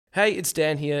Hey, it's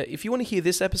Dan here. If you want to hear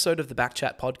this episode of the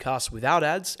Backchat podcast without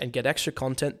ads and get extra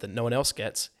content that no one else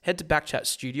gets, head to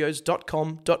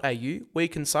backchatstudios.com.au where you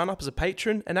can sign up as a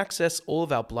patron and access all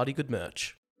of our bloody good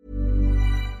merch.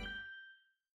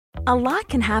 A lot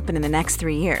can happen in the next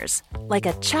 3 years. Like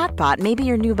a chatbot may be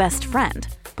your new best friend.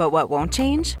 But what won't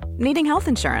change? Needing health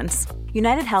insurance.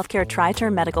 United Healthcare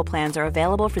Tri-Term Medical Plans are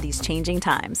available for these changing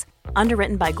times.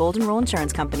 Underwritten by Golden Rule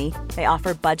Insurance Company, they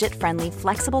offer budget-friendly,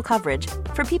 flexible coverage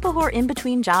for people who are in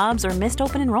between jobs or missed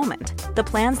open enrollment. The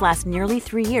plans last nearly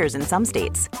 3 years in some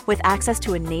states, with access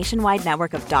to a nationwide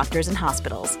network of doctors and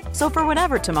hospitals. So for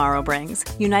whatever tomorrow brings,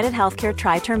 United Healthcare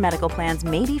Tri-Term Medical Plans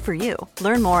may be for you.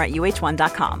 Learn more at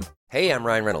uh1.com. Hey, I'm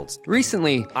Ryan Reynolds.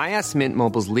 Recently, I asked Mint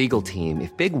Mobile's legal team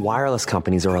if big wireless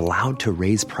companies are allowed to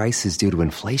raise prices due to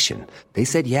inflation. They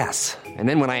said yes. And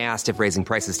then when I asked if raising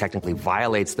prices technically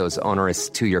violates those onerous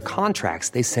 2-year contracts,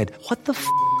 they said, "What the f***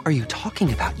 are you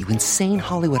talking about, you insane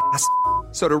Hollywood ass?"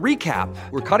 So to recap,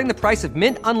 we're cutting the price of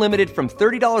Mint Unlimited from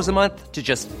 $30 a month to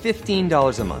just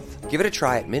 $15 a month. Give it a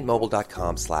try at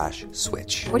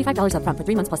mintmobile.com/switch. $45 up front for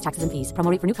 3 months plus taxes and fees.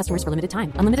 Promo rate for new customers for limited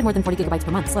time. Unlimited more than 40 gigabytes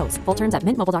per month. Slows full terms at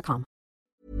mintmobile.com.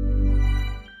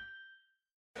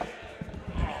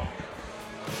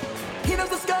 He knows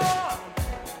the score,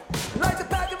 like the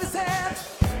back of his hand.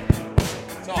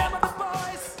 Damn the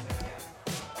boys,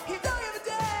 he don't give a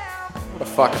damn. What a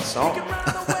fucking song.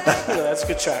 That's a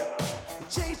good track.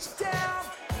 Chase you down.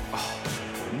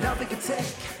 Nothing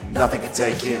can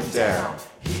take him down.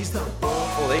 He's the boy.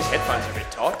 Well, these headphones are a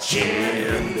bit tight.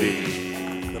 Jimby.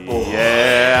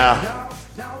 Yeah.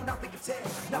 No, nothing can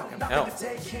hell.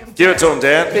 take him Give it to him,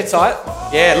 Dan. Bit tight.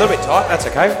 Yeah, a little bit tight. That's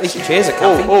okay. At least your chairs are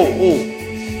comfy.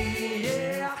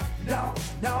 Yeah.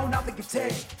 No, nothing can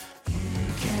take.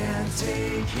 You can't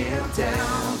take him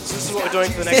down. So this is what we're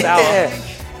doing for the next hour. Yeah. Hey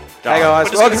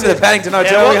guys, welcome to the Paddington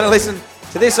Hotel. We're going to listen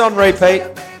to this on repeat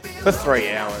for 3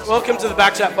 hours. Welcome to the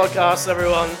Backchat podcast,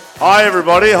 everyone. Hi,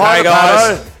 everybody. Hi, Hey, the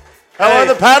guys. Paddo. Hello,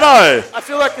 Hey. the Paddo. I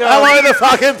feel like... Hello, the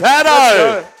fucking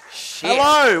Paddo. Shit.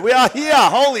 Hello, we are here.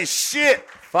 Holy shit.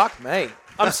 Fuck me.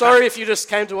 I'm sorry if you just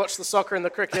came to watch the soccer and the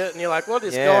cricket and you're like, what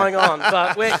is Yeah. going on?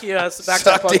 But we're here as the Backchat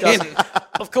Sucked podcast. in.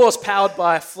 Of course, powered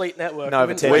by Fleet Network. No, We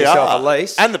but wouldn't- We yourself are. at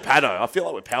least. And the Paddo. I feel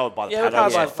like we're powered by the Yeah, we're Paddo.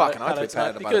 powered by Yeah, fucking Paddo oath we're tonight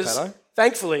powered by the because, Paddo.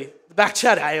 thankfully, the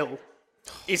Backchat Ale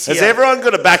is Has here. everyone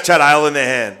got a Backchat ale in their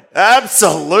hand?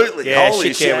 Absolutely. Yeah,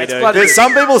 Holy shit, yeah, we shit. do. bloody- There's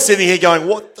some people sitting here going,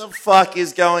 what the fuck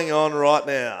is going on right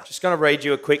now? Just going to read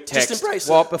you a quick text. embrace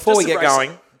it. Well, before Just we get embrace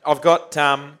going, I've got,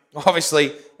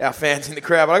 obviously, our fans in the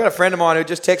crowd, but I've got a friend of mine who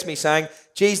just texted me saying,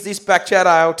 geez, this Backchat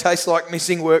ale tastes like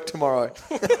missing work tomorrow.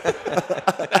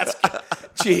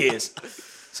 Cheers.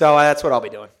 So that's what I'll be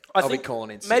doing. I'll be think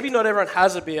calling in. Maybe not everyone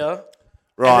has a beer,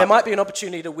 Right. and there might be an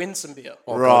opportunity to win some beer.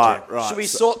 Right. Should we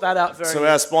sort that out very So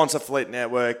our sponsor, Fleet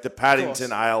Network, the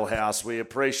Paddington Ale House, we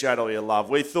appreciate all your love.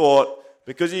 We thought,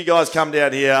 because you guys come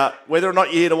down here, whether or not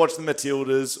you're here to watch the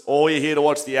Matildas or you're here to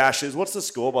watch the Ashes, what's the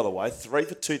score, by the way? 3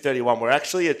 for 231. We're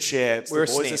actually a chance. We're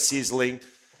the a boys sniff. are sizzling.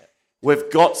 We've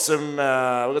got some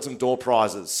door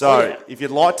prizes. So if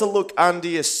you'd like to look under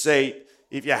your seat,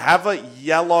 if you have a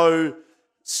yellow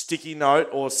sticky note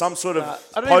or some sort of I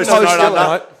don't even post-it know note still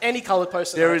under, any coloured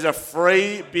poster. there is a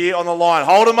free beer on the line.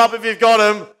 Hold them up if you've got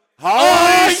them.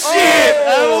 Holy shit!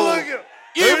 Have a look at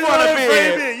You've won a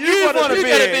beer. You've won a You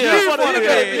beer. get a beer. You've won a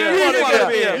beer. You've won a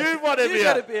beer. You've won a You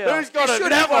got a beer. beer. Who's got You it? should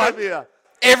You've have won a one. beer.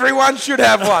 Everyone should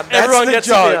have one. That's Everyone the gets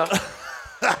joke. a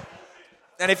beer.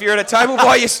 And if you're at a table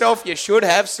by yourself, you should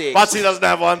have 6. Butsy doesn't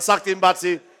have one. Sucked in,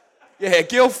 Butsy. Yeah,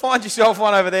 Gil, find yourself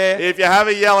one over there. If you have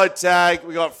a yellow tag,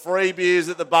 we got free beers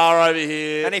at the bar over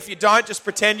here. And if you don't, just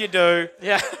pretend you do.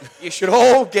 Yeah. You should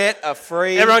all get a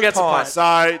free Everyone gets a pint. pint.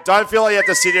 So don't feel like you have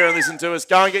to sit here and listen to us.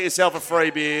 Go and get yourself a free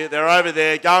beer. They're over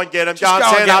there. Go and get them. Just Go and go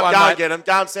and stand get up. one, Go mate. and get them.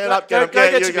 Go and stand up. Go Get them.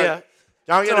 get You your beer.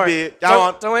 Go and get Don't a worry. beer. Go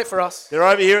on. Don't wait for us. They're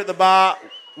over here at the bar.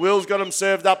 Will's got them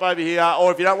served up over here.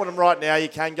 Or if you don't want them right now, you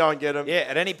can go and get them. Yeah,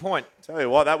 at any point. Tell you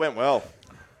what, that went well.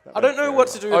 I don't know what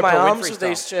to do with my Oprah arms Winfrey with style.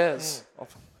 these chairs.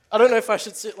 I don't know if I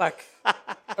should sit like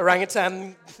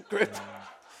orangutan grip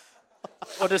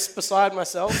or just beside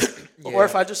myself, or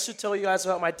if I just should tell you guys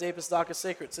about my deepest, darkest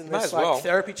secrets in Might this as well.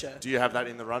 therapy chair. Do you have that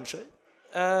in the run sheet?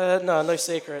 No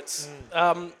secrets.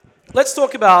 Let's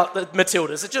talk about the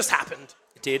Matildas. It just happened.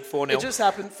 It did, 4-0. It just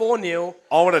happened. 4-0.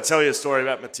 I want to tell you a story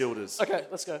about Matildas. Okay,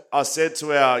 let's go. I said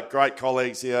to our great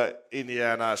colleagues here,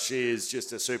 Indiana, she is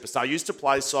just a superstar. Used to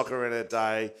play soccer in her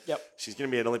day. Yep. She's going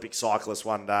to be an Olympic cyclist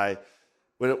one day.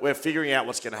 We're figuring out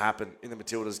what's going to happen in the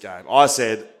Matildas game. I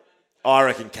said, I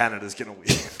reckon Canada's going to win.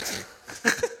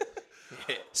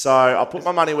 So I put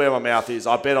my money where my mouth is.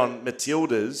 I bet on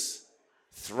Matildas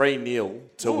 3-0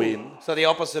 to win. So the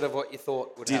opposite of what you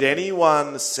thought would Did happen.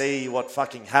 anyone see what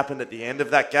fucking happened at the end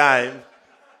of that game?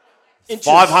 Inches.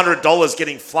 $500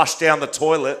 getting flushed down the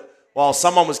toilet while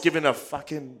someone was given a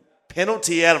fucking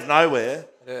penalty out of nowhere.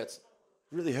 It hurts.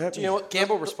 Really hurt Do me. you know what?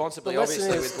 Gamble responsibly, The lesson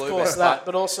obviously, is, with of Blue course, Bet, that, but-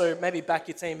 but also maybe back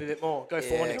your team a bit more. Go 4-0.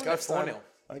 Yeah, go 4-0.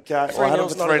 Okay, well, I had it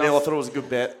 3-0's for not 3-0. I enough. thought it was a good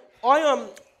bet.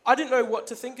 I didn't know what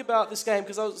to think about this game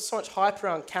because there was so much hype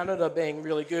around Canada being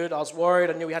really good. I was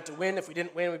worried. I knew we had to win. If we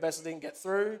didn't win, we basically didn't get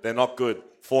through. They're not good.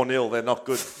 4-0, they're not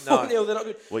good. 4-0, they're not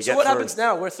good. We So get what through. happens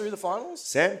now? We're through the finals?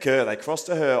 Sam Kerr, they crossed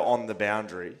to her on the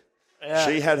boundary. Yeah.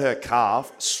 She had her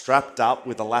calf strapped up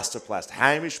with elastoplast.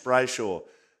 Hamish Brayshaw,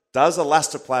 does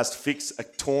elastoplast fix a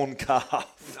torn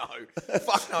calf? No.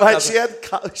 Fuck no, it Mate, doesn't. she had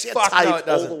Fuck no, tape it all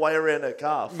doesn't. the way around her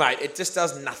calf. Mate, it just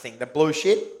does nothing. The blue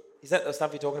shit? Is that the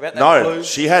stuff you're talking about? That No, blue?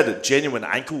 she had genuine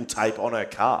ankle tape on her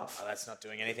calf. Oh, that's not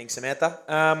doing anything,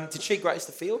 Samantha. Did she grace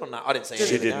the field or not? I didn't see She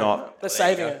anything. did not. They're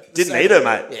saving her. Didn't need her,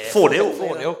 mate. Yeah, 4-0. 4-0. Keep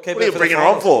What are her you for bringing the her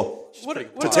on finals. for?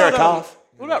 What To tear a about, calf?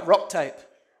 What about rock tape?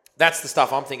 That's the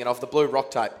stuff I'm thinking of, the blue rock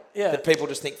tape. Yeah. That people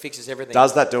just think fixes everything.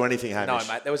 Does that do anything, No, Hamish?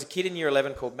 mate. There was a kid in year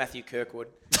 11 called Matthew Kirkwood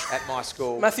at my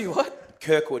school. Matthew, what?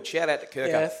 Kirkwood. Shout out to Kirker.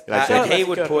 Yeah. Yeah, And he Matthew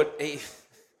would Kirkwood. he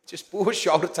just wore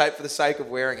shoulder tape for the sake of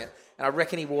wearing it. And I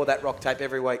reckon he wore that rock tape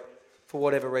every week for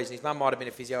whatever reason. His mum might have been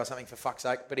a physio or something, for fuck's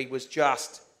sake, but he was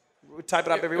just would tape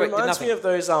it up every It week. Did reminds nothing. me of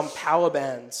those power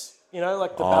bands. You know,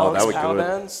 like the Oh, that balance would power good.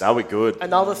 bands. That would good.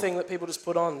 Another thing that people just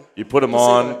put on. You put them You see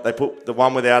on. that? They put the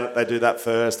one without it. They do that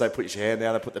first. They put your hand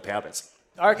down. They put the power bands.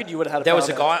 I reckon you would have had a There power was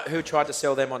a band. guy who tried to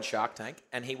sell them on Shark Tank,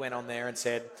 and he went on there and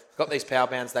said, got these power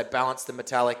bands, they balance the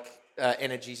metallic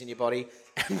energies in your body.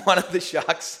 And one of the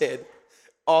sharks said,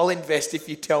 I'll invest if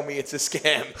you tell me it's a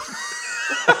scam.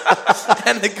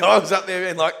 And the guy was up there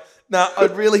being like, no,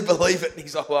 I'd really believe it. And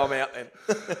he's like, well, I'm out then.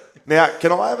 Now,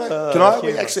 can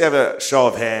we actually have a show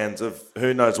of hands of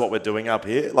who knows what we're doing up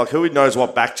here? Like, who knows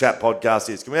what Backchat podcast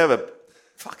is? Can we have a...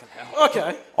 Fucking hell.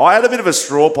 Okay. I had a bit of a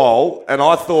straw poll, and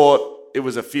I thought it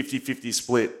was a 50-50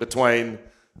 split between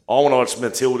I want to watch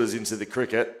Matildas into the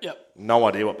cricket. Yep. No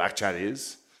idea what Backchat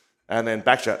is. And then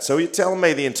Backchat. So you're telling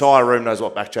me the entire room knows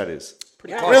what Backchat is?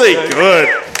 Pretty close. Really good.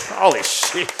 Holy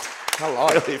shit. Hello.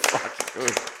 Really fucking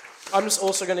good. I'm just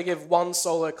also going to give one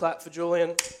solo clap for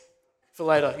Julian for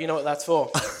later. You know what that's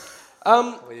for.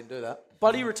 We didn't do that.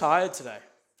 Buddy retired today.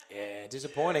 Yeah,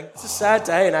 disappointing. It's a sad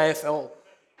day in AFL.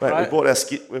 Wait, Right. we bought our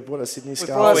Sydney brought scarf.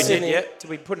 our We Sydney. did, yeah. Did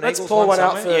we put an Let's Eagles pour one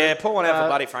out somewhere? for- Yeah, pour one out for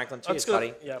Buddy Franklin. That's Cheers, good.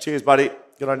 buddy. Yeah. Cheers, buddy.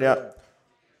 Good on you.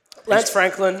 Lance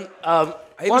Franklin, one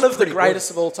was of the pretty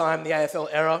greatest of all time, the AFL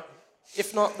era.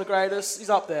 If not the greatest, he's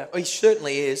up there. Oh, he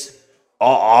certainly is.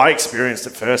 I experienced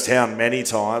it firsthand many He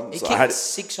times. kicked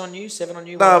 6 on you, 7 on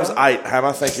you. No, one it was round? 8,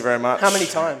 Hammer. Thank you very much. How many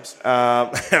times?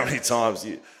 How many times?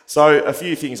 So a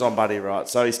few things on Buddy, right?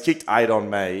 So he's kicked 8 on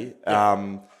me.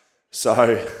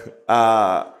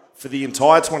 For the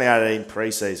entire 2018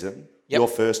 preseason, your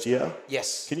first year,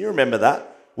 Yes. can you remember that?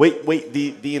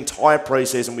 The entire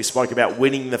preseason we spoke about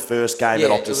winning the first game Yeah,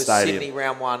 at it Optus was Stadium. Sydney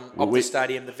round 1, Optus We-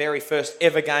 Stadium, the very first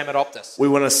ever game at Optus. We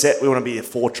want to be a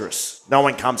fortress. No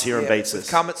one comes here and beats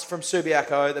us. It's from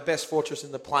Subiaco, the best fortress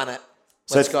in the planet.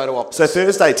 Let's go to Optus. So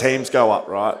Thursday teams go up,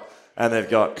 right? And they've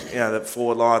got the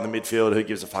forward line, the midfield, who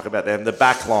gives a fuck about them? The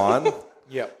back line,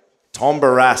 Yep. Tom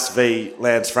Barras v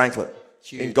Lance Franklin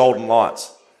in Golden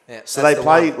Lights. Yeah, So that's they the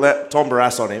play one. Tom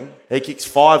Barras on him. He kicks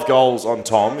 5 goals on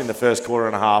Tom in the first quarter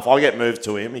and a half. I get moved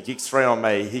to him. He kicks 3 on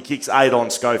me. He kicks 8 on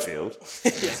Schofield.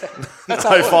 No,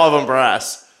 5 on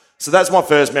Barras. So that's my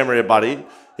first memory of Buddy.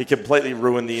 He completely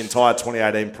ruined the entire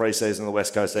 2018 preseason of the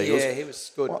West Coast Eagles. Yeah, he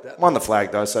was good. Won the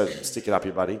flag though, so stick it up,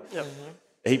 you buddy.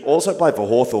 He also played for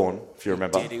Hawthorn, if you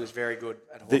remember. He was very good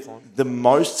at The, Hawthorn. the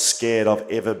most scared I've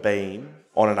ever been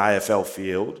on an AFL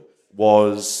field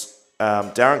was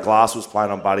Darren Glass was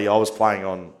playing on Buddy. I was playing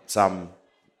on some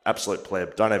absolute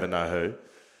pleb. Don't even know who.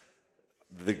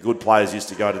 The good players used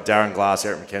to go to Darren Glass,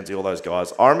 Eric McKenzie, all those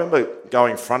guys. I remember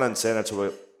going front and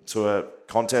centre to a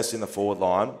contest in the forward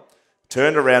line,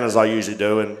 turned around as I usually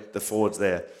do, and the forward's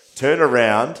there. Turned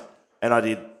around, and I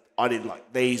did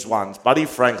like these ones. Buddy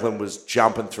Franklin was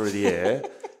jumping through the air.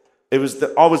 I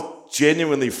was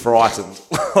genuinely frightened,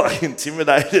 like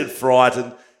intimidated,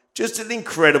 frightened. Just an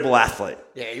incredible athlete.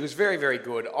 Yeah, he was very, very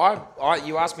good.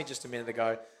 You asked me just a minute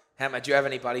ago, Hammer, do you have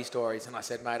any buddy stories? And I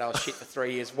said, mate, I was shit for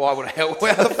 3 years. Why would I help?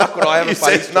 How the fuck would I have a You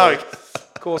buddy said story? no.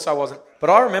 Of course I wasn't. But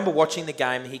I remember watching the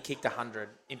game. He kicked 100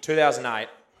 in 2008.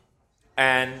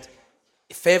 And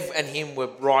Fev and him were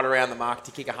right around the mark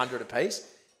to kick 100 apiece.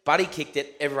 Buddy kicked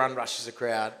it. Everyone rushes the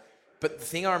crowd. But the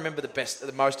thing I remember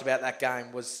the most about that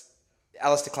game was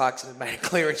Alistair Clarkson had made a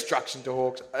clear instruction to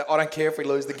Hawks. I don't care if we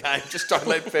lose the game, just don't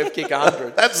let Fev kick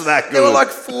 100. That's that good. There were like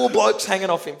 4 blokes hanging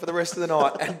off him for the rest of the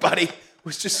night, and Buddy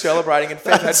was just celebrating. And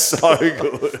Fev That's so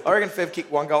good. I reckon Fev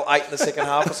kicked 1 goal, 8 in the second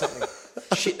half or something.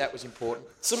 Shit, that was important.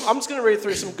 I'm just going to read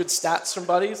through some good stats from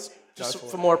buddies, just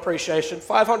for more appreciation.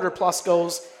 500 plus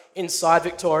goals inside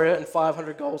Victoria and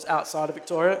 500 goals outside of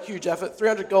Victoria. Huge effort.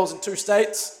 300 goals in 2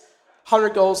 states.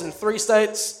 100 goals in 3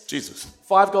 states. Jesus.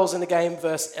 5 goals in the game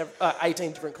versus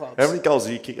 18 different clubs. How many goals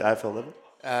did you kick at AFL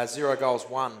level? 0 goals,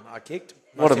 1 I kicked.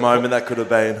 What a moment that could have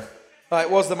been. It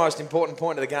was the most important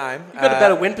point of the game. You got a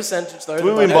better win percentage, though. Did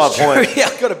we win by a point? Yeah,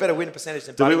 I got a better win percentage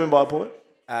than Did Buddy. we win by a point?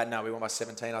 No, we won by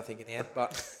 17, I think, in the end.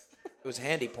 But it was a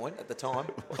handy point at the time.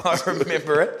 I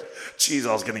remember it. Jeez,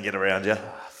 I was going to get around you.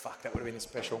 Fuck, that would have been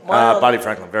special. Buddy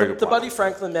Franklin, very good The player. Buddy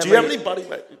Franklin memory. Do you have any Buddy,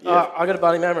 mate? Yeah. I got a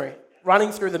Buddy memory.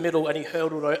 Running through the middle and he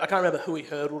hurdled over. I can't remember who he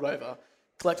hurdled over.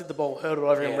 Collected the ball, hurdled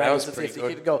over him, that ran was into the pretty 50, good.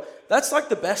 kicked a goal. That's like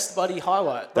the best Buddy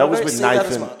highlight. That I was don't with see that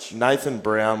as Nathan. much. Nathan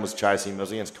Brown was chasing him. It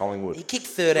was against Collingwood. He kicked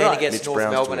 13 Right. against Mitch North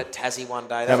Brown's Melbourne doing at Tassie one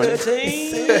day. How many?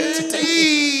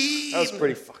 13. That was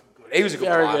pretty fucking good. He was a good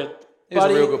Very player. good. He was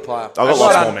Buddy- a real good player. I got Well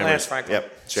lots done, more Lance memories. Franklin.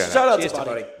 Yep. Shout Shout out. out Cheers to to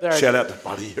Buddy. Buddy. Very Shout good. out to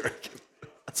Buddy, you reckon?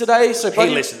 Today, so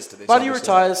Buddy, listens to this, Buddy obviously.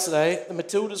 retires today. The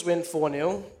Matildas win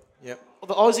 4-0. Yep.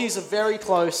 The Aussies are very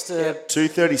close to...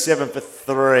 237 for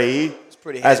 3.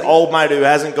 pretty As handy. old mate who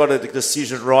hasn't got a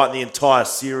decision right in the entire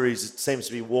series, it seems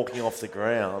to be walking off the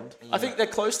ground. I think they're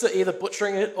close to either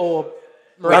butchering it or...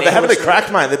 No, they're having a Mourinho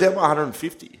crack, mate. They're down by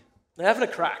 150. They're having a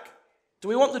crack. Do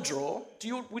we want the draw?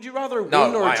 Would you rather win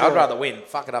No, or a mate, draw? I'd rather win.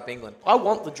 Fuck it up, England. I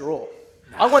want the draw.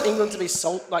 I want England to be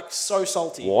so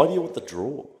salty Why do you want the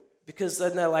draw? because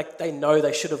then they know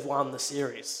they should have won the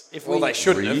series. If Well, we, they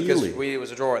shouldn't have because Really? it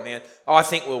was a draw in the end. Oh, I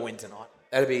think we'll win tonight.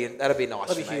 That'd be nice.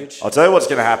 That'd be for me. huge. I'll tell you what's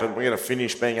going to happen. We're going to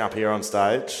finish being up here on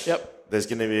stage. Yep. There's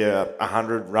going to be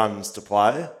 100 runs to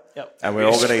play. Yep. And we're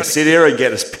all going to sit here and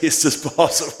get as pissed as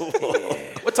possible.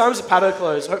 What time's the Paddo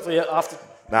close? Hopefully after.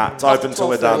 Nah, it's open till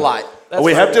we're 12:30. done. Late. That's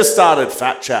We have right. just started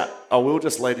Fat Chat. I will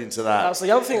just lead into that. That's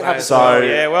the other thing that happens. So-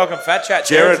 Yeah, welcome, Fat Chat.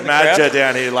 Jared in the crowd. Madger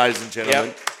down here, ladies and gentlemen.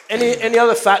 Yep. Any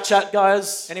other Fat Chat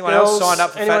guys? Anyone girls? else signed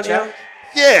up for Anyone Fat Chat? here?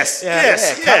 Yes, Yeah,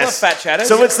 yes, a couple yes. of Fat Chatters.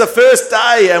 So it's the first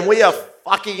day and we are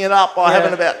fucking it up by Yeah.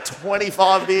 having about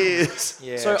 25 beers.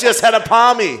 Yeah. So- Just had a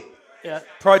palmy. Yeah.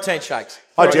 Protein shakes.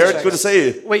 Hi, Protein Jared. shakes. Good to see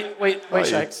you. Wait, you?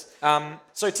 shakes.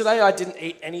 So today I didn't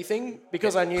eat anything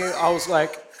because I knew I was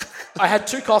I had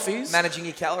 2 coffees. Managing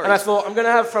your calories. And I thought, I'm going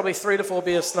to have probably 3 to 4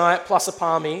 beers tonight, plus a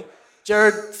palmy.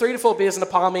 Jared, 3 to 4 beers and a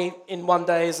palmy in one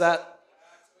day, is that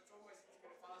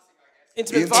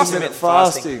intermittent fasting? Intermittent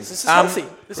fasting. This is healthy.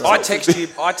 This is I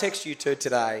healthy. text you two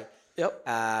today. Yep.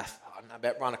 I don't know,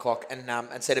 about 1 o'clock,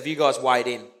 and said, "Have you guys weighed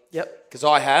in?" Yep. Because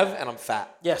I have, and I'm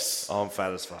fat. Yes. I'm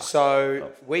fat as fuck.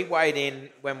 So we weighed in.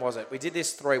 When was it? We did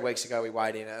this 3 weeks ago. We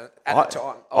weighed in at the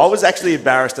time. I was actually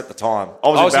embarrassed at the time. I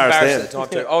was embarrassed then. at the time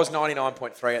too. I was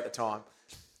 99.3 at the time.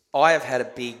 I have had a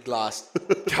big last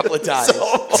couple of days.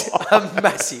 A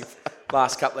massive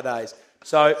last couple of days.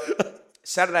 So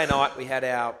Saturday night we had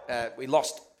we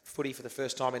lost footy for the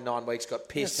first time in 9 weeks. Got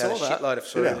pissed. Yeah, had a saw that. shitload of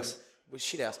food. Shithouse. It was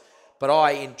shithouse. But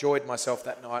I enjoyed myself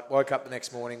that night. Woke up the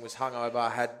next morning, was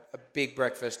hungover, had a big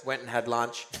breakfast, went and had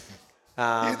lunch. You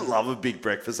love a big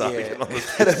breakfast after getting on the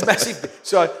Had a massive.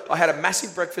 So I had a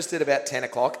massive breakfast at about 10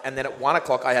 o'clock, and then at 1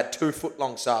 o'clock I had 2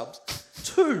 foot-long subs.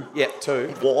 2? Yeah,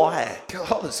 2. Why?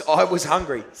 Because I was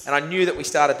hungry, and I knew that we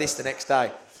started this the next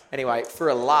day. Anyway, for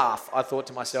a laugh, I thought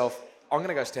to myself, I'm going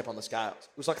to go step on the scales.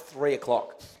 It was like 3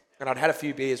 o'clock, and I'd had a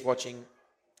few beers watching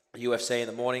UFC in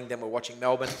the morning, then we're watching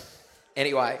Melbourne.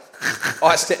 Anyway,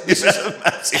 I've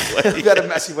had a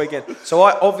massive weekend. So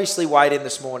I obviously weighed in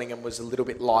this morning and was a little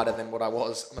bit lighter than what I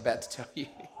was. I'm about to tell you.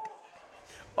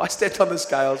 I stepped on the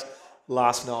scales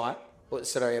last night,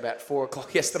 sorry, about 4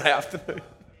 o'clock yesterday afternoon,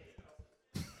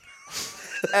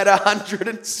 at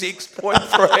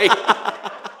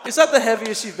 106.3. Is that the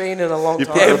heaviest you've been in a long You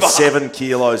time? put on 7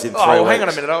 kilos in 3 Oh, well, weeks. hang on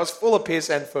a minute. I was full of piss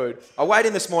and food. I weighed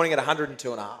in this morning at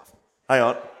 102 and a half. Hang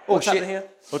on. Oh, What's shit. happening here?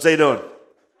 What's he doing?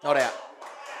 Not out.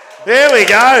 There we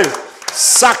go.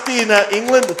 Sucked in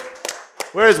England.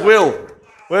 Where's Will?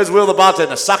 Where's Will the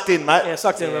bartender? Sucked in, mate. Yeah,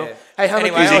 sucked in, Yeah. Will. Hey, how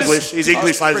Anyway, many He's I was- English. He's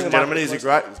English, I'll ladies and bring him up gentlemen. He's a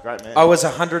great man. I was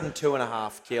 102 and a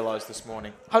half kilos this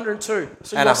morning. 102.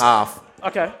 So you And a lost- half.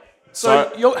 Okay.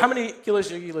 So, So- how many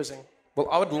kilos are you losing? Well,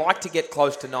 I would like to get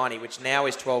close to 90, which now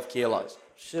is 12 kilos.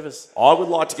 Shivers. I would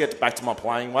like to get back to my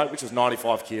playing weight, which was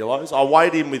 95 kilos. I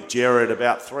weighed in with Jared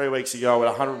about 3 weeks ago at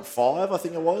 105, I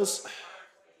think it was.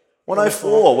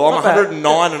 104. Well, I'm Not bad.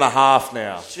 109 and a half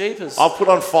now. Jeepers. I've put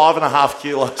on 5.5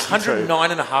 kilos.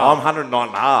 109 and a half. I'm 109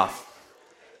 and a half.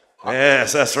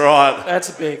 Yes, that's right. That's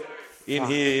a big. In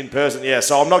here, in person. Yeah,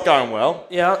 so I'm not going well.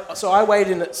 Yeah, so I weighed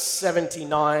in at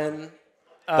 79.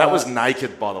 That was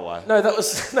naked, by the way. No,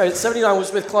 79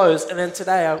 was with clothes, and then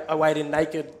today I weighed in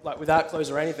naked, like without clothes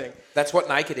or anything. That's what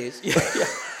naked is. Yeah.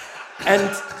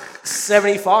 And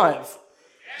 75.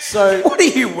 So What are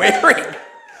you wearing?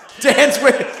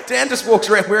 Dan just walks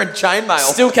around wearing chainmail.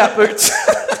 steel cap boots.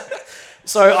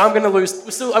 So I'm going to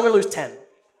lose. I'm going to lose 10.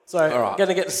 So I'm going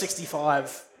to get to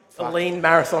 65. A lean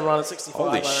marathon run at 65.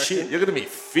 Holy shit, you're going to be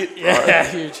fit, bro. Yeah,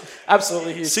 huge.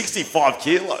 Absolutely huge. 65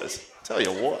 kilos. Tell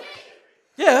you what.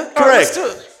 Yeah, Correct. All right, let's do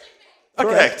it. Okay,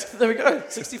 Correct. there we go.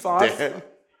 65. Damn.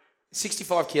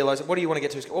 65 kilos. What do you want to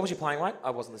get to? What was your playing weight? I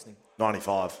wasn't listening.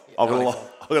 95. I'm going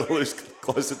to lose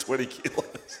close to 20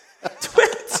 kilos.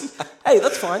 20. Hey,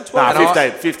 that's fine. 12. Nah,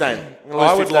 15.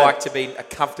 I would like to be a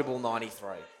comfortable 93.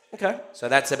 Okay. So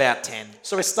that's about 10.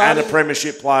 So we're And starting. a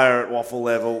premiership player at waffle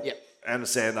level. Yep. And a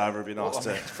sandover would be nice too.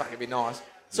 Fuck, it'd be nice.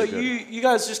 So you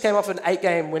guys just came off an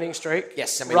 8-game winning streak.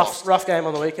 Yes, and we lost. Rough game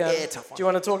on the weekend. Yeah, tough one. Do you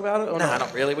want to talk about it? Or No,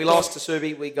 not really. We lost to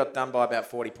Subi. We got done by about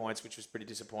 40 points, which was pretty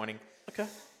disappointing. Okay.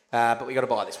 But we got a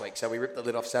bye this week, so we ripped the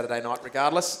lid off Saturday night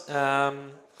regardless.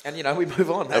 And, we move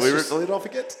on. And That's we just- ripped the lid off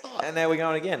again tonight. And now we're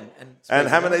going again. And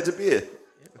Hammer needs a beer.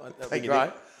 That'd be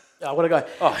great. Yeah, I want to go.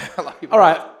 Oh, I love you. All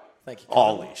right. Thank you.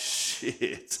 Holy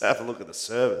shit. Have a look at the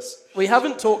service. We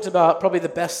haven't talked about probably the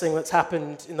best thing that's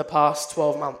happened in the past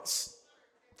 12 months.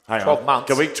 Hang 12 on. months.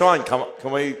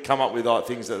 Can we come up with like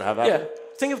things that have Yeah. happened?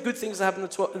 Think of good things that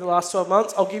happened in the last 12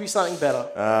 months. I'll give you something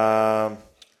better.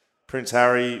 Prince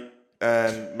Harry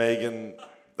and Meghan,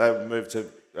 they moved to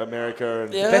America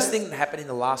and Yeah. The best thing that happened in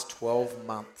the last 12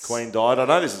 months. Queen died. I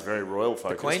know this is very royal The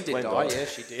focused. Queen did die, died. yeah,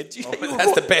 she did. you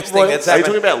That's the best thing royal- that's Are you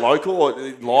happened. talking about local or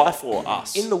life or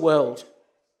us? In the world.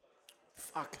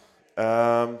 Fuck.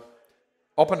 Um,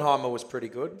 Oppenheimer was pretty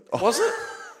good. Was it?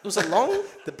 Was it long?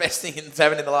 The best thing that's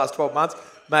happened in the last 12 months.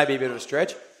 Maybe a bit of a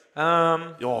stretch.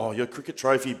 your cricket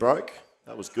trophy broke.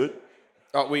 That was good.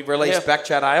 We released Yeah.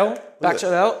 Backchat Ale. Back it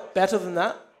out. Better than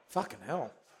that. Fucking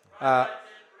hell.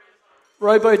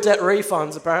 Robo debt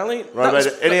refunds, apparently. That was-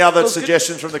 Any that other was good.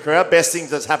 suggestions from the crowd? Best things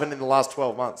that's happened in the last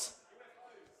 12 months?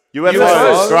 UFOs.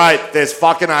 UFOs. Great. There's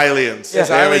fucking aliens. There's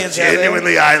There aliens is out there.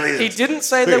 genuinely aliens. He didn't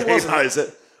say there Who wasn't. knows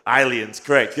it? Aliens,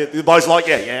 correct. The boys like,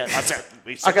 yeah, that's it.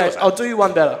 We said there Okay, was I'll do you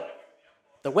one better.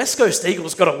 The West Coast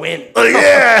Eagles got to win. Oh,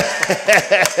 yeah.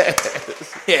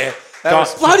 Yeah. That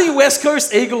was, Bloody West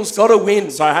Coast Eagles got to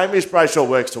win. So Hamish Brayshaw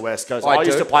works to West Coast. I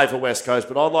used do. to play for West Coast,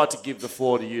 but I'd like to give the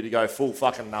floor to you to go full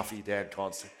fucking nuffy, Dan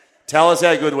Constant. Tell us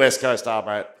how good West Coast are,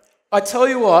 mate. I tell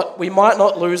you what, we might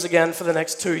not lose again for the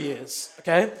next 2 years,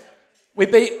 okay? We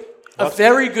beat a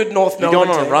very good North You're Melbourne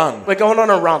going on a team. run. We're going on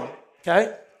a run,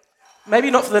 okay?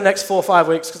 Maybe not for the next 4 or 5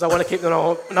 weeks because I want to keep the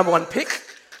number one pick.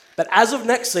 But as of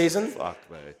next season, Fuck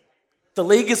me. the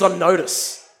league is on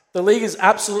notice. The league is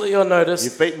absolutely on notice.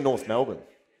 You've beaten North Melbourne.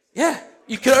 Yeah.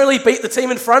 You can only beat the team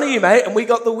in front of you, mate, and we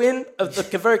got the win, a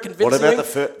very convincing What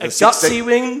about win, the a 16 gutsy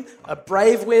win, a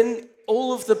brave win,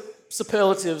 all of the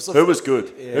superlatives of Who was good?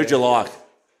 Who'd you like?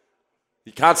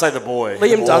 You can't say the boy.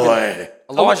 Liam The Duggan. boy.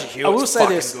 Elijah I Hewitt's will say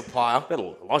fucking this. good player.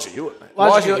 Better Elijah Hewitt, mate.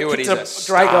 Elijah Hewitt kicked is a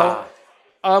Dre star.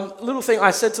 goal. Little thing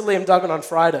I said to Liam Duggan on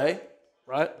Friday,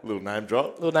 right? Little name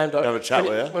drop. Little name dog. Have a chat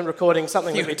with you. When recording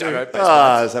something that we do.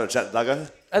 Let's have a chat,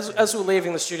 Duggo. As we were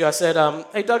leaving the studio, I said,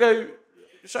 hey, Duggo,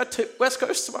 should I tip West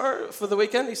Coast tomorrow for the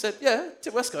weekend? He said, yeah,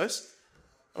 tip West Coast.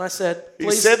 And I said, He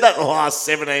please. said that in the last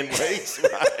 17 weeks,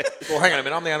 mate. Well, hang on a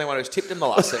minute. I'm the only one who's tipped him the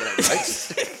last 17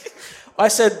 weeks. I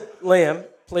said, Liam,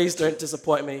 please don't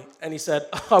disappoint me. And he said,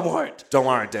 I won't. Don't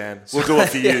worry, Dan. We'll do it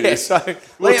for you. Yeah, so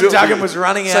We'll do it Liam for Duggan you. was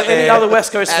running So out any there other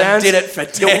West Coast and fans, did it for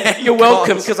Dan. you're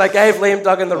welcome Cons. because I gave Liam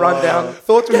Duggan the rundown.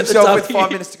 Thought to Get the himself with W.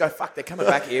 5 minutes to go, fuck, they're coming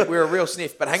back here. We're a real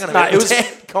sniff. But hang on a Nah, minute. it was- Dan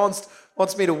Const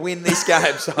wants me to win this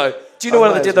game. So Do you know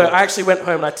what I did though? I actually went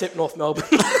home and I tipped North Melbourne.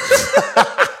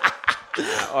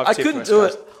 I couldn't do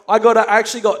it. I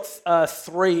actually got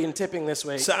 3 in tipping this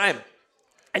week. Same.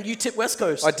 And you tipped West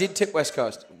Coast. I did tip West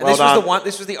Coast. And Well this was done. the one.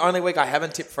 This was the only week I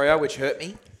haven't tipped Freo, which hurt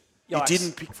me. You Yikes.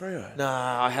 didn't pick Freo. No,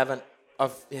 I haven't.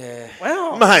 Yeah.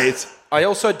 Wow. Mate, I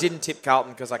also didn't tip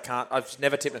Carlton because I can't. I've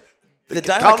never tipped it. The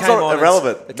day Carlton's I came on not and-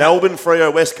 irrelevant. Melbourne,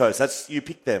 Freo, West Coast. That's you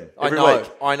pick them every week.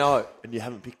 I know. And you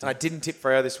haven't picked And I them. didn't tip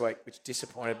Freo this week, which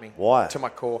disappointed me. Why? To my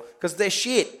core. Because they're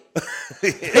shit.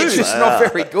 They're just not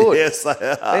very good. Yes, they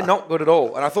are. They're not good at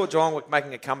all. And I thought Geelong were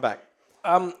making a comeback.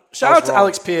 Shout out to wrong.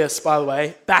 Alex Pearce, by the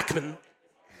way. Backman.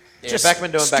 Yeah, Just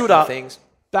Backman doing stood Backman up. things.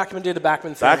 Backman did a Backman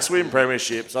thing. Backs win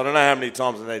premierships. I don't know how many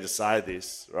times I need to say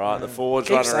this, right? The forwards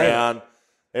Keep run saying it. around.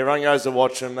 Everyone goes to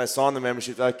watch them. They sign the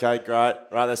memberships. Okay, great.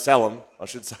 Right, they sell them. I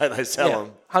should say they sell Yeah,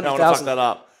 them. Don't want to fuck 100,000. that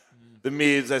up. The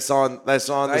mids, they sign the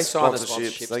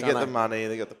sponsorships. They get the they? money.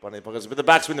 They get the money in pockets. But the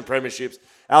backs win the premierships.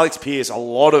 Alex Pearce, a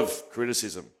lot of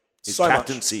criticism. His So much.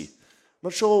 captaincy. I'm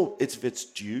not sure if it's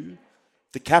due.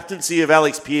 The captaincy of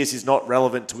Alex Pearce is not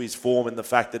relevant to his form and the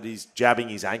fact that he's jabbing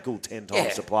his ankle 10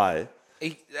 times to play.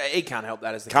 He can't help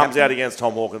that as the Comes captain. out against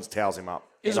Tom Hawkins, towels him up.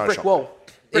 He's No a brick shot. wall.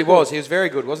 He was very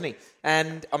good, wasn't he?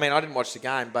 And, I mean, I didn't watch the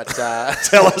game, but...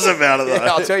 Tell us about it, though.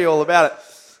 yeah, I'll tell you all about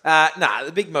it.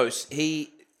 The Big Moose,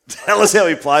 Tell us how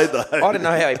he played, though. I don't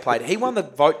know how he played. He won the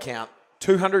vote count.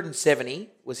 270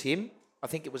 was him. I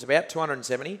think it was about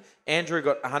 270. Andrew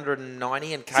got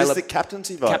 190 and Is Caleb... this the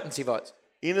captaincy vote? Captaincy votes.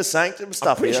 Inner sanctum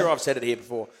stuff I'm pretty here. sure I've said it here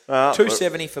before.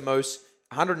 270 for Moose,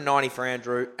 190 for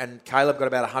Andrew, and Caleb got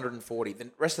about 140. The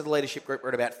rest of the leadership group were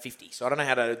at about 50. So I don't know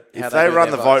how If they they do run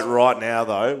their the votes. vote right now,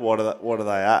 though, what are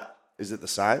they at? Is it the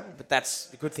same? But that's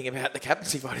the good thing about the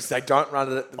captaincy vote is they don't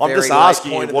run it at the I'm very just late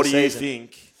asking point you, of what the do you season.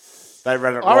 think they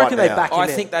ran it I right reckon now? they back him I in.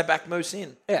 think they back Moose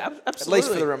in. Yeah, At absolutely.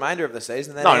 least for the remainder of the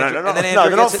season. And then No, Andrew, no, and then no,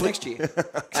 Andrew they're gets not it next year.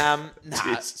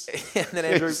 Jesus. And then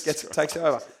Andrew Jesus takes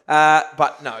over.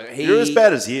 But no, You're as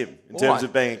bad as him in terms Why?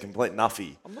 of being a complete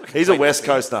nuffy. not a He's a complete West nuffy.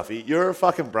 Coast nuffy. You're a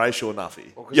fucking Brayshaw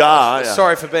nuffy.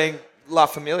 Sorry for being La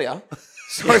Familia.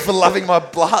 Sorry for loving my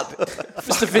blood.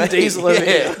 Mr. Vin Diesel over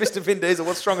here. Mr. Vin Diesel.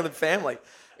 What's stronger than family?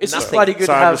 It's just Nothing. bloody good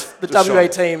Sorry, to have just the shocking. WA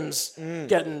teams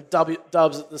getting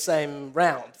dubs at the same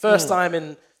round. First time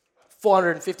in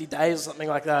 450 days or something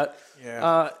like that.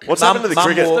 Yeah. What's Mum- happened to the Mum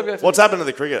cricket? wore- What's happened to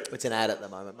the cricket? It's an ad at the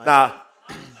moment, mate. Nah.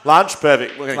 Lunch,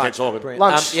 perfect. We're going to keep talking. Brilliant.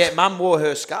 Lunch. Mum wore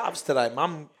her scarves today.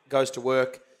 Mum goes to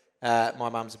work. My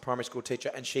mum's a primary school teacher,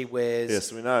 and she wears...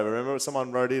 Yes, we know. Remember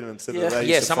someone wrote in and said Yeah. that they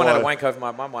Yeah, used to someone had a follow- wank over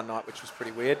my mum one night, which was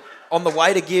pretty weird. On the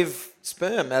way to give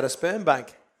sperm at a sperm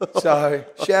bank. So,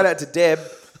 shout out to Deb.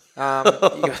 You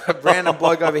got a random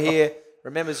bloke over here,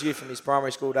 remembers you from his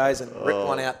primary school days and ripped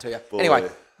one out to you. boy. Anyway,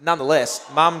 nonetheless,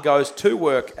 Mum goes to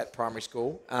work at primary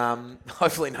school.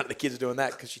 Hopefully none of the kids are doing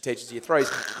that because she teaches year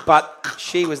threes. But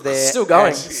she was there. Still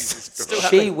going. and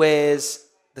she wears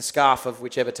the scarf of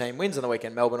whichever team wins on the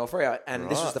weekend, Melbourne or Freo. And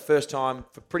this was the first time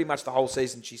for pretty much the whole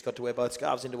season she's got to wear both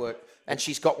scarves into work. And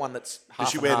she's got one that's half Does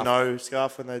she and wear half. no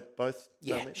scarf when they both?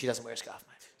 Yeah, she doesn't wear a scarf,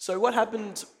 mate. So what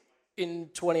happened in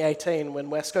 2018 when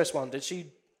West Coast won? Did she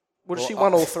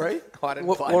won all three? I didn't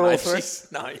Won play, all mate. three?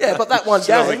 No. Yeah, but that one She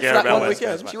doesn't game, care that about one West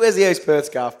weekend. Coast, mate. She wears the East Perth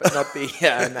scarf, but not the...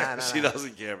 no. She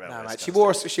doesn't care about No, West mate.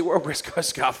 Coast. She wore a West Coast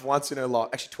scarf once in her life.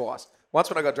 Actually, twice. Once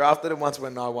when I got drafted and once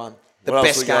when I won. The What else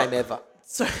best we got? game ever.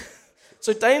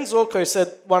 So Dane Zorko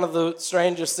said one of the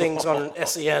strangest things on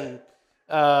SEN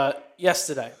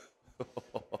yesterday.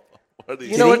 What Do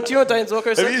you know what Dane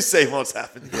Zorko said? Have you seen what's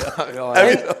happened here?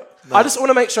 Dane- I just want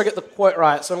to make sure I get the quote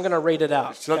right, so I'm going to read it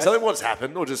out. Should I tell him what's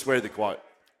happened or just read the quote?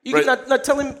 You can, no,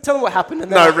 tell him what happened.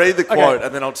 And then No, read the Okay. quote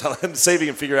and then I'll tell him, see if he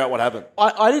can figure out what happened.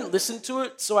 I didn't listen to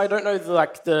it, so I don't know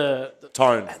the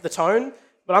Tone. tone,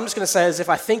 but I'm just going to say as if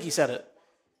I think he said it.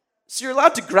 So you're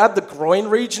allowed to grab the groin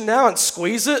region now and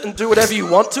squeeze it and do whatever you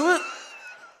want to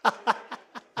it?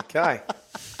 Okay.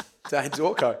 Dane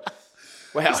Zorko.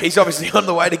 Wow, he's obviously on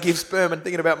the way to give sperm and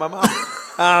thinking about my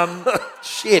mum.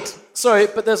 Shit. Sorry,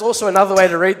 but there's also another way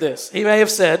to read this. He may have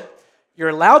said, you're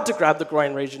allowed to grab the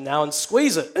groin region now and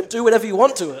squeeze it and do whatever you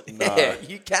want to it. Yeah,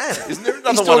 you can. Isn't there He's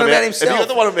another talking one about Have you himself. got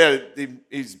the one about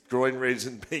his groin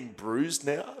region being bruised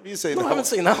now? Have you seen No, that I haven't one?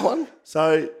 seen that one.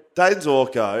 So, Dane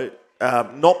Zorko,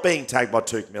 not being tagged by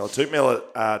Took Miller. Took Miller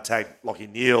tagged Lockie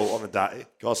Neal on the day.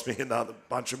 Cost me another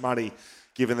bunch of money,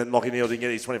 given that Lockie Neal didn't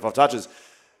get his 25 touches.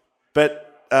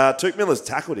 But Took Miller's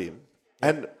tackled him,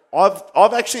 and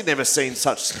I've actually never seen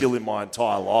such skill in my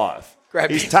entire life.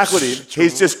 He's tackled him.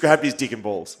 He's just grabbed his dick and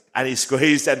balls, and he's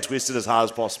squeezed and twisted as hard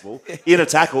as possible in a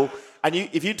tackle. And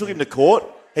if you took him to court,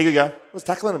 he could go, I was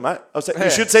tackling him, mate. You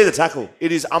should see the tackle.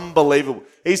 It is unbelievable.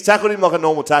 He's tackled him like a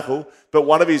normal tackle, but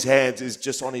one of his hands is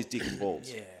just on his dick and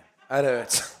balls. Yeah, that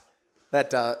hurts. That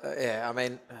does. Yeah, I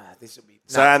mean, this will be.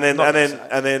 So and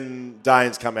then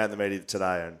Dane's come out in the media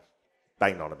today and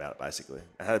banged on about it basically,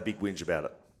 and had a big whinge about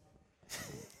it,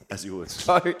 as you would.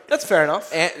 So, That's fair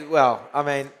enough. well, I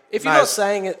mean, If you're not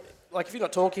saying it, like if you're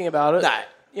not talking about it, No.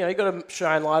 you know, you got to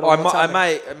shine light on what's I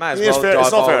happening. may as Yeah, well.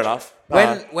 it's not fair divulge. enough.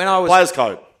 When I was,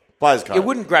 Players code. you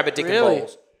wouldn't grab a dick Really? and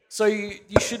balls. So you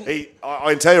shouldn't. I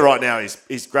can tell you right now,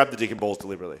 he's grabbed the dick and balls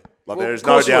deliberately. Like there is Of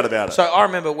no course you doubt would. about it. So I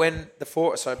remember when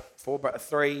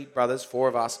three brothers, four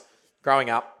of us, growing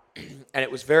up, and it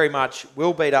was very much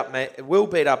Will beat up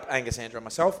Angus, Andrew, and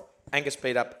myself. Angus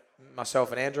beat up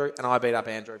myself and Andrew, and I beat up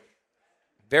Andrew.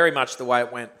 Very much the way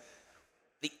it went.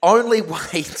 the only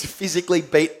way to physically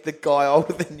beat the guy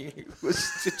older than you was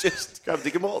to just Grab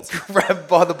Dick and balls. grab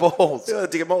by the balls. Yeah,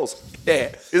 Dick and balls.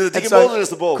 Yeah. Is it Dick And and so- balls or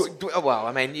just the balls? Well,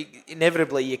 I mean,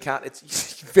 inevitably you can't.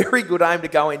 It's very good aim to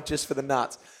go in just for the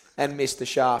nuts and miss the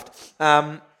shaft.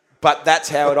 But that's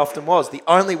how it often was. The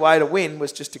only way to win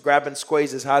was just to grab and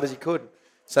squeeze as hard as you could.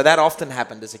 So that often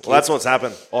happened as a kid. Well, that's what's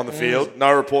happened on the field.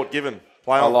 No report given.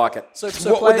 Play I on. like it. So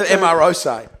what would the play- MRO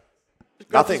say?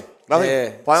 Nothing. Nothing. Yeah.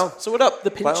 Play on. So what up?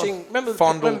 The pinching. Remember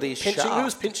Fondled when his pinching? shaft. Who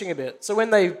was pinching a bit? So when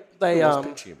they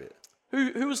Pinching a bit.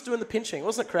 who was doing the pinching?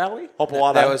 Wasn't it Crowley?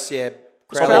 Hopawade. That was, Was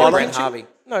Crowley Crowley and Brent pinching? Harvey.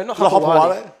 No, not Not Hopawade.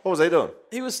 Hopawade. What was he doing?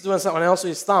 He was doing something else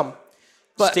with his thumb.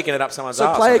 But Sticking it up someone's so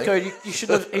arse. player I think. code, he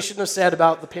shouldn't have said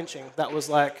about the pinching. That was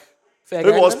like fair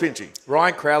Who game was then? pinching?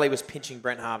 Ryan Crowley was pinching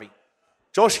Brent Harvey.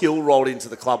 Josh Hill rolled into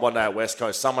the club one day at West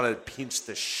Coast. Someone had pinched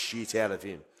the shit out of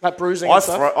him. Like bruising and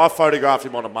stuff. I photographed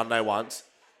him on a Monday once.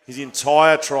 His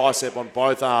entire tricep on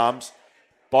both arms,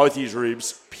 both his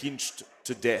ribs, pinched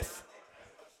to death.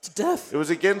 To death. It was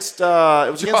against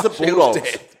the Hill's Bulldogs.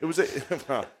 death. It was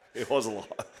it was a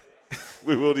lot.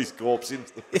 We wheeled his corpse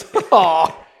into the...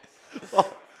 Oh.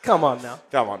 Come on now.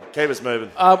 Come on, keep us moving.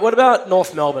 What about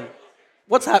North Melbourne?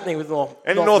 What's happening with North?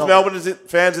 Any North Melbourne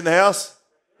fans in the house?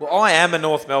 Well, I am a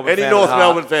North Melbourne Any fan. North at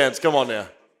Melbourne heart. fans? Come on now.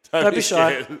 Don't be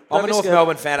shy. scared. I'm Don't a be North scared.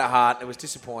 Melbourne fan at heart. It was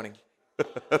disappointing.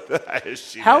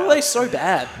 Shit. How are they so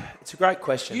bad? It's a great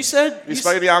question. You said You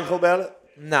spoke to your uncle about it?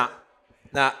 Nah.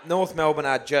 North Melbourne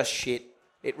are just shit.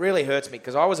 It really hurts me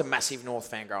because I was a massive North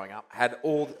fan growing up. Had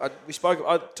all we spoke.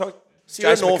 I talked.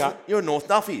 You're a North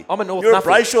Nuffy. I'm a North You're Nuffy. a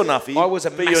Brayshaw Nuffy. I was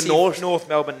a but massive you're North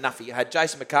Melbourne Nuffy. I had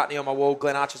Jason McCartney on my wall.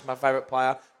 Glenn Archer's my favourite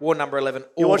player. Ward number 11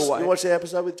 You all watched, the way. you watched the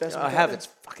episode with Jason? I McCartney? have. It's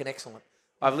fucking excellent.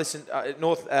 I've listened.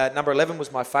 Number 11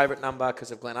 was my favourite number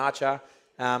because of Glenn Archer.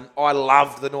 I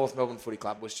loved the North Melbourne Footy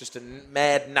Club. Was just a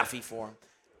mad Nuffy for them.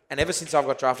 And ever since I've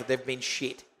got drafted, they've been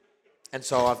shit. And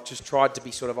so I've just tried to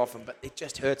be sort of off them. But it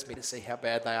just hurts me to see how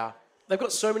bad they are. they've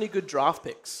got so many good draft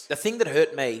picks. The thing that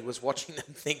hurt me was watching them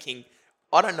thinking,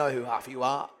 I don't know who half you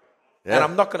are. Yeah. And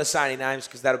I'm not going to say any names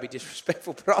because that'll be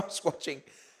disrespectful, but I was watching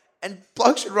and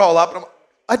blokes would roll up and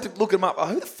I had to look them up.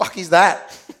 Who the fuck is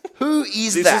that? Who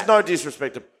is This that? is no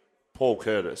disrespect to Paul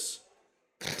Curtis.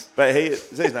 But he is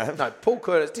his name. No, Paul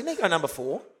Curtis. Didn't he go number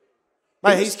 4?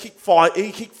 Mate, he's kicked 5.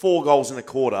 He kicked 4 goals in a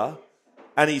quarter,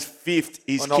 and his fifth,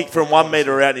 he's not kicked from 1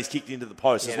 metre out and he's kicked into the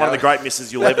post. It's one of the great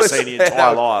misses you'll ever see in your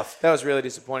entire life. That was really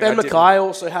disappointing. Ben I didn't- Mackay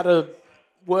also had a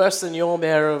worse than your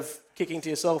mare of kicking to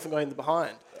yourself and going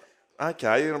behind.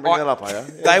 Okay, you're going to bring that up, are you?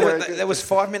 They Yeah, were. very good. There was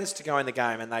 5 minutes to go in the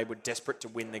game, and they were desperate to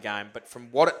win the game. But from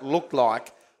what it looked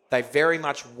like, they very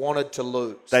much wanted to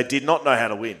lose They did not know how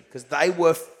to win. because they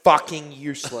were fucking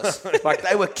useless. Like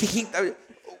they were kicking, they were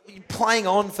playing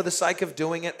on for the sake of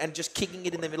doing it, and just kicking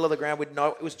it in the middle of the ground with no.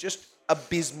 It was just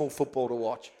abysmal football to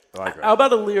watch. I agree. How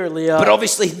about Leah? But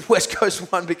obviously, West Coast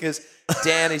won because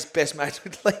Dan is best mates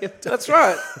with Liam. That's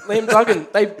right. Liam Duggan.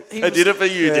 They did it for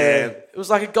you, Dan. It was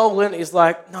like a goal in. He's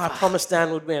like, no, I promised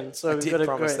Dan would win. So we did got to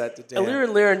promise go. that to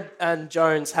Dan. Lear and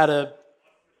Jones had a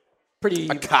pretty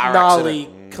car gnarly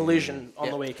collision on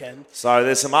Yeah. the weekend. So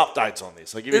there's some updates on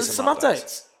this. I'll give There's you some some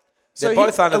updates. They're So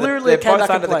both under the, Lear they're came both back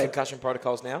and under the played. concussion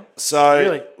protocols now. So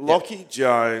Really? Lockie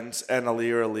Jones and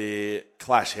Alir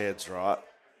clash heads, right?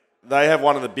 They have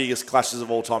one of the biggest clashes of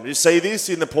all time. Did you see this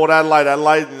in the Port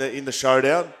Adelaide in the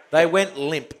showdown? They went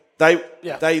limp. They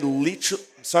Yeah. literally.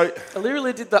 So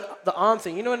Lear did the arm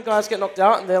thing. You know when guys get knocked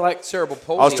out and they're like, Cerebral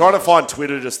palsy. I was trying to find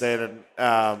Twitter just then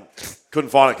and couldn't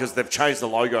find it because they've changed the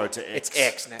logo to X. It's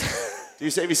X now.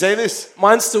 Have you seen this?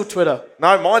 mine's still Twitter.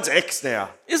 No, mine's X now.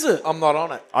 Is it? I'm not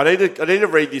on it. I need to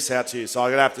read this out to you, so I'm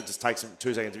gonna have to just take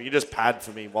 2 seconds. If you just pad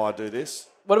for me while I do this.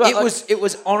 What about It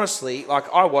was honestly like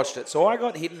I watched it. So I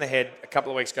got hit in the head a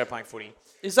couple of weeks ago playing footy.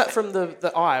 Is that from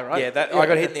the eye, right? Yeah, I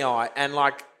got hit in the eye and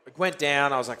like it went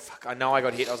down. I was like, fuck, I know I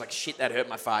got hit. I was like, shit, that hurt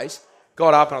my face.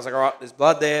 Got up and I was like, all right, there's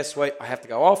blood there. Sweet, I have to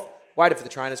go off. Waited for the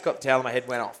trainers. Got the towel and my head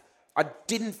went off. I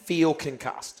didn't feel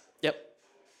concussed. Yep.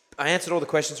 I answered all the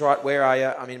questions right. Where are you?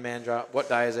 I'm in Mandurah. What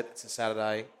day is it? It's a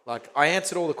Saturday. Like I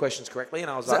answered all the questions correctly, and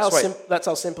I was like, sweet. That's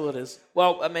how simple it is.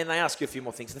 Well, I mean, they ask you a few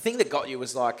more things. The thing that got you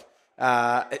was like,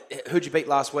 who'd you beat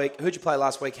last week? Who'd you play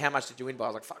last week? How much did you win by? I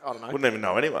was like, fuck, I don't know. Wouldn't even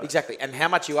know anyway. Exactly. And how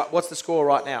much you up? What's the score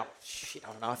right now? Shit,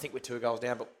 I don't know. I think we're 2 goals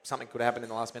down, but something could happen in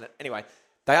the last minute. Anyway,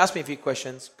 they asked me a few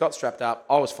questions, got strapped up.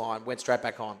 I was fine, went straight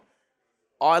back on.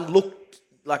 I looked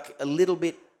like a little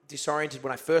bit disoriented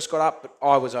when I first got up, but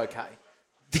I was okay.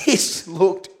 This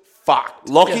looked fucked.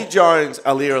 Lockie Jones,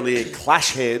 Alir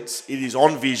clash heads. It is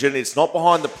on vision. It's not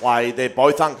behind the play. They're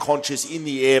both unconscious in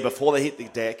the air before they hit the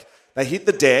deck. They hit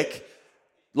the deck.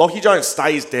 Lockie Jones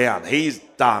stays down. He's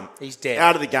done. He's dead.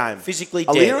 Out of the game. Physically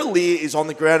dead. Alir is on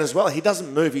the ground as well. He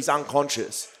doesn't move. He's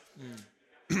unconscious.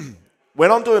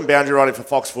 When I'm doing boundary riding for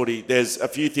Fox Footy, there's a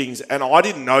few things, and I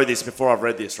didn't know this before I've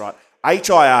read this, right?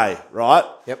 HIA, right?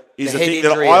 Yep. Is The the head thing that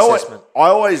injury I always, assessment. I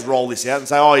always roll this out and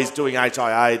say, oh, he's doing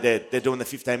HIA. They're doing the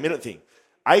 15-minute thing.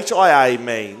 HIA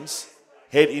means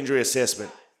head injury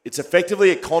assessment. It's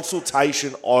effectively a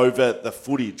consultation over the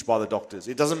footage by the doctors.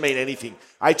 It doesn't mean anything.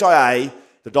 HIA,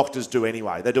 the doctors do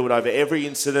anyway. They do it over every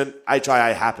incident.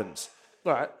 HIA happens.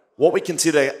 Right. What we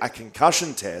consider a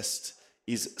concussion test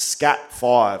is SCAT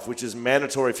 5, which is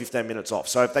mandatory 15 minutes off.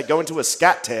 So if they go into a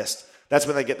SCAT test, that's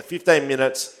when they get the 15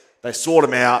 minutes, they sort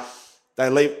them out, they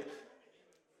leave.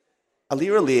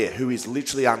 Alir, who is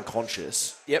literally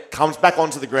unconscious, comes back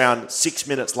onto the ground 6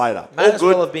 minutes later. May All as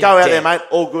good. well have been Go out dead. there, mate.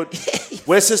 All good.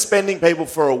 We're suspending people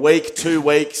for a week, 2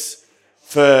 weeks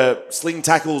for sling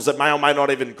tackles that may or may not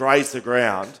even graze the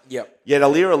ground. Yep. Yet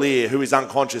Alir, who is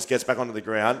unconscious, gets back onto the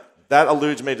ground. That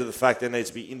alludes me to the fact there needs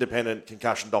to be independent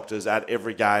concussion doctors at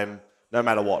every game, no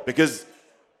matter what. Because,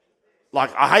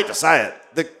 like, I hate to say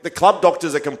it, the club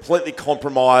doctors are completely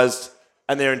compromised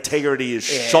and their integrity is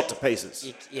shot to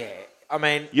pieces. Yeah. I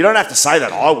mean, You don't have to say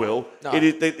that, I will. No.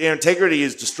 Their integrity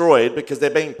is destroyed because they're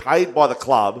being paid by the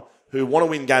club who want to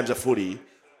win games of footy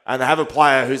and they have a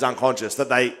player who's unconscious that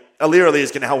Alir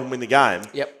is going to help them win the game.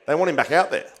 Yep. They want him back out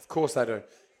there. of course they do.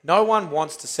 No one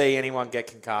wants to see anyone get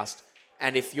concussed.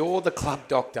 And if you're the club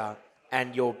doctor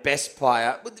and your best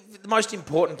player, the most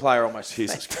important player almost.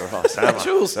 Jesus Christ.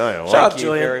 Jules. Thank you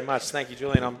Julian. very much. Thank you,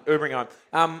 Julian. I'm Ubering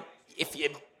home. If your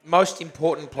most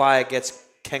important player gets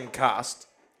concussed,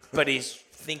 but he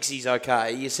thinks he's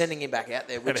okay, you're sending him back out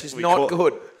there, which is not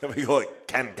good. We call it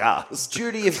concast.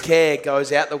 Duty of care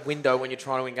goes out the window when you're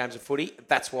trying to win games of footy.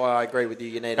 That's why I agree with you.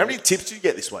 You need How many tips did you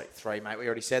get this week? 3, mate. We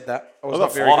already said that. I I was got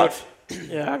not very 5. good.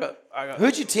 Yeah, I got.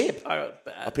 Who'd you tip? I got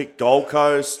bad. I picked Gold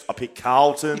Coast. I picked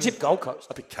Carlton. You tipped Gold Coast.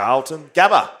 I picked Carlton.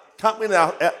 Gabba. Can't win.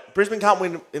 Brisbane can't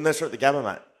win unless they're at the Gabba,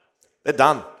 mate. They're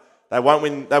done. They won't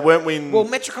win. They won't win. Well,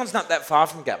 Metrocon's not that far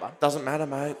from Gabba. Doesn't matter,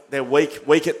 mate. They're weak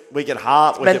at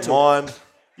heart, weak mental. at mind.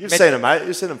 You've seen them, mate.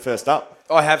 You've seen them first up.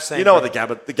 I have seen. You know what the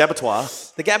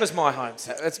Gabatoir. The Gabba's my home.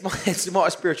 So it's my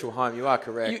spiritual home. You are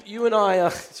correct. You and I.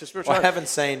 It's a spiritual. I haven't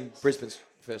seen Brisbane's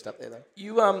first up there though.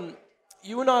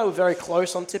 You and I were very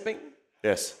close on tipping.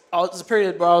 Yes. There's a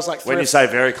period where I was like When you say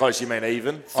very close, you mean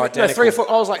even? no, 3 or 4.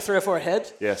 I was like 3 or 4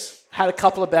 ahead. Yes. Had a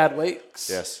couple of bad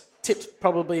weeks. Yes. Tipped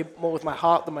probably more with my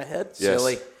heart than my head. Yes.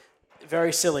 Silly.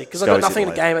 Very silly because I got Scully's nothing in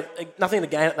to gain. Nothing to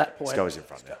gain at that point. Scully's in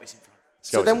front now.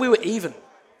 So then we were even.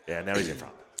 Yeah, now he's in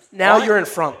front. Now you're in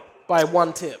front by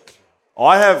 1 tip.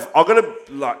 I've got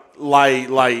to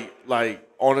lay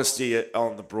honesty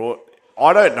on the broad.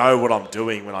 I don't know what I'm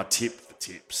doing when I tip the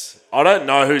tips. I don't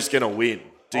know who's going to win.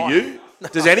 Do you?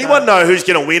 Does anyone know who's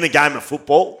going to win a game of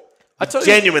football? I tell you,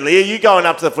 Genuinely, are you going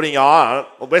up to the footy and go,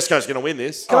 well, West Coast's going to win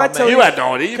this? Can I tell you had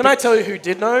no idea. Can I tell you who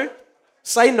did know?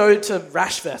 Say no to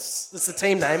Rashfest. That's the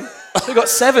team name. Who got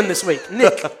 7 this week?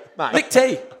 Nick. Mate. Nick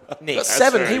T. Nick. Got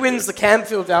 7. very He wins the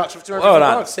Camfield voucher for $250. Well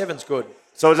done. 7's good.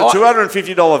 So it's a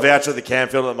 $250 voucher at the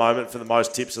Camfield at the moment for the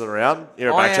most tips of the round.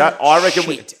 Here I at am Backchat. I reckon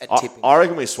shit at tipping. I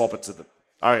reckon we swap it to the.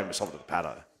 I reckon we swap it to the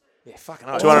Paddo. Yeah, fucking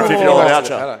hell. $250 Oh,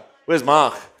 voucher. Where's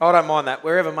Mark? I don't mind that.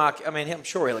 Wherever Mark, I mean, I'm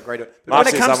sure he'll agree to it. But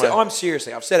Mark's when it comes here to, somewhere. I'm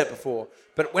seriously, I've said it before,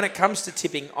 but when it comes to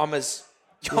tipping, I'm as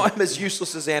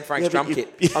useless as Anne Frank's drum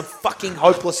kit. I'm fucking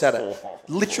hopeless at it.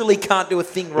 Literally can't do a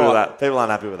thing Look at right. that. People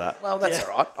aren't happy with that. Well, that's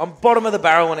all right. I'm bottom of the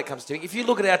barrel when it comes to tipping. If you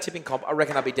look at our tipping comp, I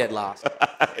reckon I'll be dead last.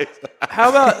 How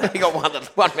about You got one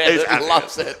man He's that happy.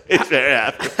 loves it. It's very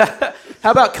happy.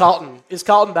 how about Carlton? Is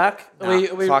Carlton back? Nah,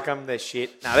 fuck them. They're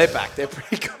shit. No, they're back. They're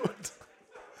pretty good.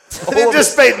 They've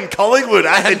just beaten Collingwood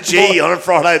and G on a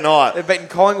Friday night. They've beaten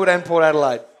Collingwood and Port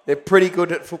Adelaide. They're pretty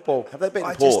good at football. Have they beaten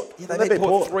I Port? Yeah, Have they they beat beat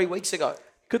Port Port? 3 weeks ago.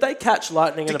 Could they catch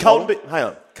lightning in a Did bottle? Carlton beat? Hang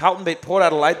on. Carlton beat Port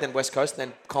Adelaide, then West Coast,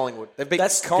 then Collingwood. They beat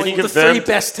That's Collingwood. you the confirm- 3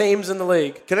 best teams in the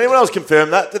league. Can anyone else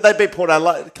confirm that? Did they beat Port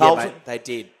Adelaide? Yeah, Carlton? mate, they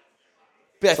did.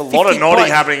 There's a lot of nodding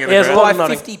happening in the There's a ground. lot By of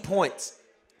nodding. 50 points.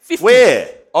 50. Where?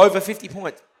 Over 50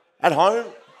 points. At home?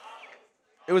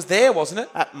 It was there, wasn't it?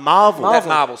 At Marvel. At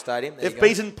Marvel Stadium. There They've you go.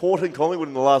 beaten Port and Collingwood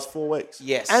in the last 4 weeks.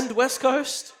 Yes. And West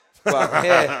Coast? well,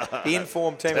 yeah, the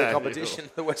informed team of the competition,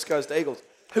 the West Coast Eagles.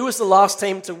 Who was the last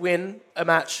team to win a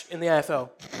match in the AFL?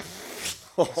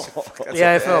 The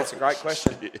AFL. That's a great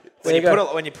question. There you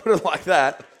go. When you put it like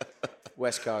that,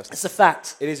 West Coast. It's a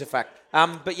fact. It is a fact.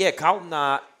 But yeah, Carlton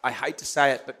are, I hate to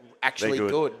say it, but actually They're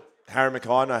good. Harry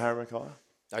Mackay, no Harry Mackay.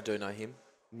 I do know him.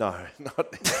 No,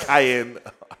 not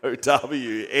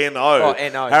K-N-O-W-N-O. Oh,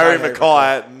 N-O. Harry No,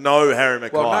 Mackay. No Harry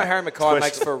Mackay. Well, no, Harry Mackay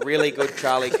makes for a really good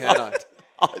Charlie Kerno.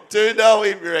 I do know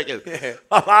him, you reckon? Yeah.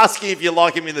 I'm asking if you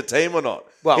like him in the team or not.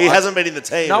 Well, he hasn't been in the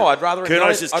team. No, I'd rather him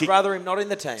Kurno's not in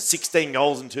the team. 16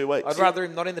 goals in 2 weeks. I'd rather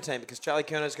him not in the team because Charlie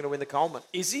Kerno's going to win the Coleman.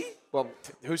 Is he? Well,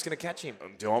 who's going to catch him?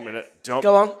 Do you want me to?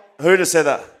 Go on. Who'd have said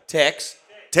that? Tex.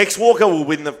 Tex Walker will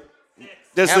win the...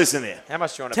 Just listen here. How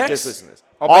much do you want to Tex? bet? Just listen to this.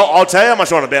 I'll tell you how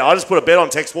much I want to bet. I just put a bet on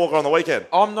Tex Walker on the weekend.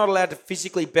 I'm not allowed to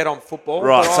physically bet on football.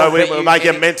 Right, but so I'll bet we'll you make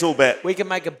a mental bet. We can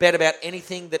make a bet about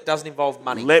anything that doesn't involve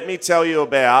money. Let me tell you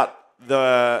about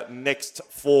the next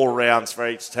 4 rounds for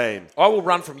each team. I will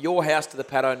run from your house to the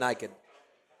Paddo naked.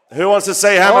 Who wants to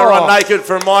see Hammer run naked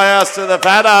from my house to the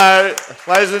Paddo?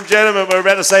 Ladies and gentlemen, we're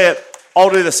about to see it. I'll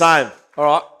do the same. All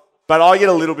right. But I get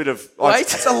a little bit of... Wait,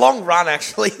 it's a long run,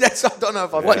 actually. I don't know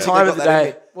if I've What time of the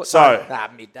day? So,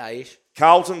 midday-ish.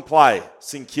 Carlton play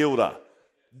St Kilda.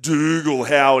 Dougal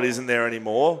Howard isn't there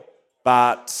anymore.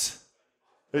 But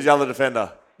who's the other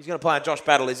defender? He's going to play on Josh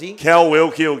Battle, is he? Cal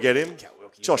Wilkie will get him.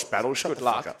 Josh Battle, shut the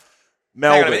luck. fuck up. Hang on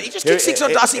a Melbourne. minute, he just kicked 6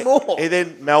 on Darcy Moore. And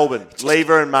then Melbourne.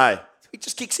 Lever and May. He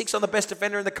just kicked 6 on the best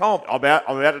defender in the comp. I'm about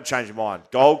to change your mind.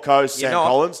 Gold Coast, You're Sam not.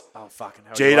 Collins. Oh, fucking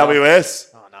hell. you are. GWS.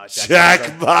 Oh, no,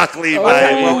 Jack Buckley, baby.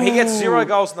 Okay, well, he gets 0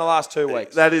 goals in the last 2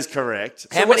 weeks. That is correct.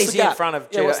 How what's many is the he in gap? front of?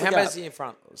 Yeah, what's the How many gap? is he in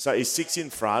front? So he's 6 in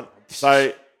front.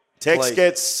 So Tex Please.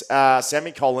 gets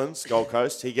Sammy Collins, Gold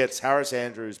Coast. He gets Harris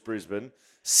Andrews, Brisbane.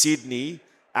 Sydney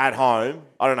at home.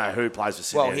 I don't know who plays for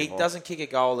Sydney Well, he anymore. doesn't kick a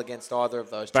goal against either of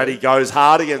those two. But he goes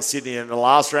hard against Sydney, and the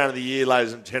last round of the year,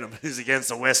 ladies and gentlemen, is against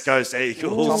the West Coast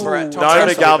Eagles. Tom Barrass No will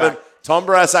be McGovern. back. Tom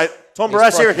Barrass. Tom He's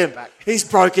Barrass, you broken reckon? his back. He's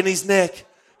broken his neck.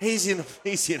 He's in a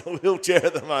wheelchair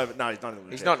at the moment. No, he's not in a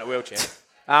wheelchair. He's not in a wheelchair.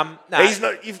 No, He's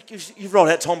not. You've rolled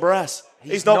out Tom Barrass.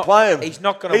 He's not playing. He's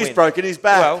not going to win. He's broken his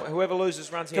back. Well, whoever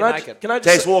loses runs here naked. Can I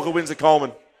just Tex Walker wins the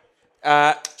Coleman.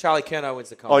 Charlie Kerno wins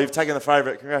the comp. Oh, you've taken the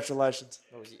favourite. Congratulations.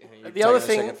 The other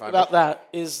thing about that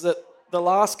is that the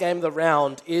last game of the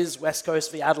round is West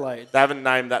Coast v Adelaide. They haven't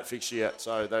named that fixture yet,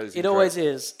 so that is It always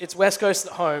is. It's West Coast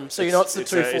at home, so you know it's the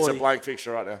 240. It's a blank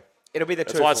fixture right now. It'll be the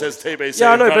That's why it 240. says TBC.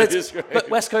 Yeah, I know, in front but, of your screen. but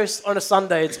West Coast on a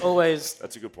Sunday, it's always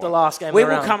That's a good point. the last game We of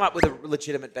the will round. come up with a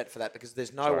legitimate bet for that because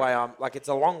there's no way it's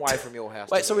a long way from your house.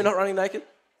 Wait, so we're not running naked?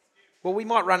 Well, we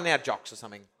might run in our jocks or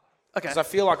something. Okay. Because I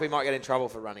feel like we might get in trouble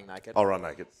for running naked. I'll run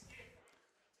naked.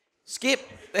 Skip.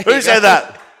 There Who you said go.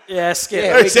 that? Yeah, skip.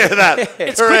 Yeah. Who said that?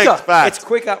 It's Correct quicker. fact. It's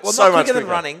quicker. Well, So not much quicker than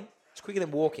quicker. running. It's quicker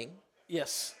than walking.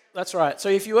 Yes, that's right. So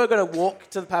if you were going to walk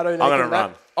to the Paddo naked, I'm going to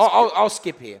run. I'll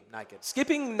skip here, naked.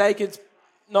 Skipping naked's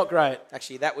not great.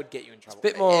 Actually, that would get you in trouble.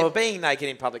 bit more- Being naked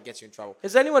in public gets you in trouble.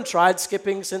 Has anyone tried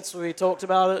skipping since we talked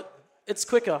about it? It's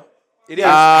quicker. It is.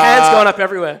 Hands going up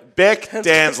everywhere. Beck,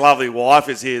 Dan's lovely wife,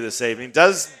 is here this evening.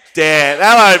 Does Dan...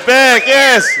 Hello, Beck.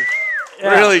 Yes.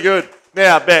 Yeah. Really good.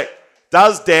 Now, Beck,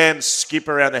 does Dan skip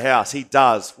around the house? He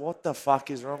does. What the fuck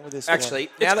is wrong with this guy? Actually,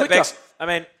 now that quicker. Beck's... I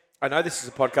mean, I know this is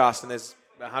a podcast and there's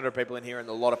 100 people in here and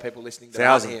a lot of people listening that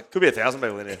aren't 1,000. here. Could be 1,000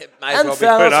 people in here. It may as And well be.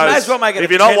 thousands. Who knows? May as well make it If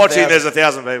you're not 10,000. watching, there's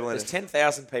 1,000 people in There's here.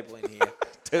 10,000 people in here.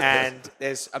 10,000. And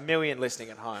there's a million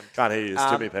listening at home. Can't hear you.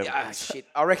 There's too many people. Shit.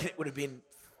 I reckon it would have been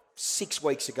 6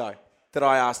 weeks ago that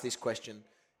I asked this question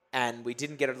and we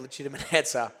didn't get a legitimate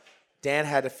answer. Dan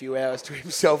had a few hours to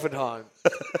himself at home.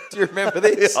 Do you remember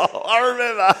this? Oh, I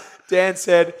remember. Dan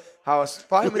said, I was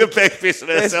playing with Look the at Beck fishing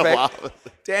Yes, herself Beck. up.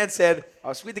 Dan said, I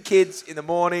was with the kids in the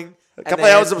morning. A couple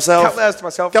of hours to myself. couple of hours to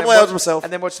myself. Couple and then hours to watched- myself.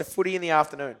 And then watched the footy in the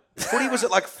afternoon. The footy was at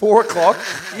like 4 o'clock.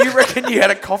 You reckon you had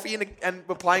a coffee and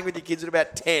were playing with your kids at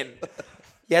about 10.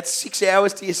 You had 6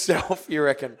 hours to yourself, you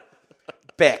reckon.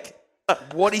 Beck,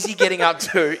 what is he getting up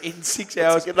to in 6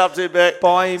 hours Get up to Beck.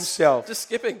 by himself? Just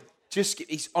skipping.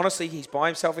 He's by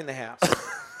himself in the house.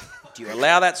 Do you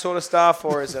allow that sort of stuff,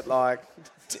 or is it like?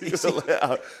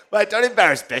 Mate, don't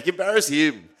embarrass Beck. Embarrass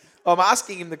him. I'm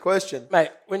asking him the question. Mate,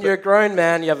 when you're a grown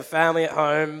man, you have a family at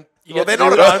home. You Well, get they're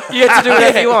to not do at home. You get to do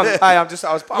whatever you want. Hey, I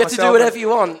was by You get to do myself whatever and- you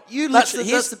want. You That's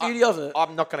literally, the beauty of it.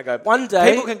 I'm not going to go. One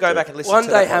day, people can go back and listen. One to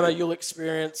day, that Hammer, podcast. you'll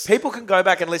experience. People can go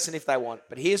back and listen if they want,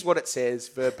 but here's what it says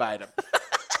verbatim.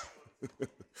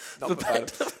 Not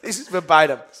verbatim. This is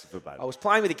verbatim. I was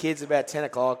playing with the kids about 10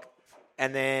 o'clock,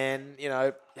 and then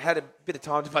had a bit of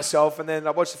time to myself, and then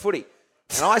I watched the footy.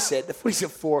 And I said, "The footy's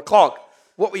at 4 o'clock.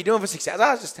 What were you doing for 6 hours?"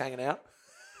 I was just hanging out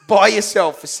by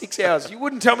yourself for 6 hours. You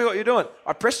wouldn't tell me what you're doing.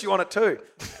 I pressed you on it too.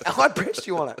 I pressed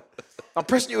you on it. I'm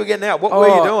pressing you again now. What were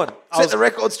you doing? Set the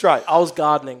record straight. I was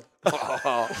gardening. Fuck,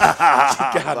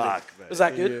 Was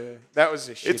that good? Yeah, that was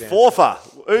a shit. It's answer.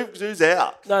 Forfa. Who's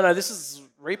out? No, this is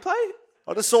replay.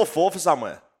 I just saw Forfa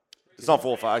somewhere. It's not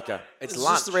 4 5. Okay. It's It's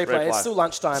lunch. just the replay. It's still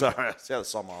lunchtime. Sorry, see how the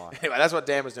sun my eye. Anyway, that's what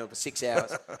Dan was doing for 6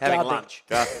 hours, having Gardening. lunch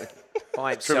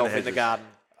by himself in the garden,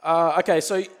 Okay,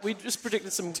 so we just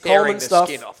predicted some tearing Coleman the stuff.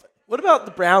 skin off it. What about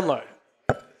the Brownlow?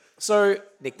 So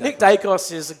Nick Nick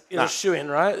Dacos is a shoe-in,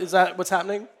 right? Is that what's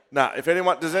happening? Nah,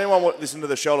 does anyone listen to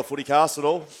the Shoulder Footy Cast at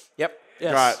all? Yep.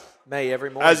 Yes. Great. Me every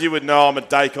morning. As you would know, I'm a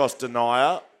Dacos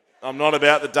denier. I'm not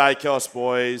about the Dacos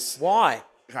boys. Why?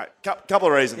 Okay, couple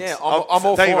of reasons. Yeah, I'm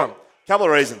all tell you for what, them. Couple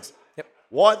of reasons. Yep.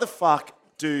 Why the fuck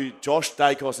do Josh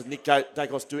Dacos and Nick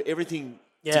Dacos do everything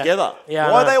Yeah. together? Yeah,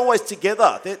 I Why are know. they always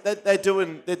together? They're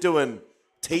doing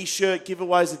T-shirt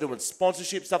giveaways. They're doing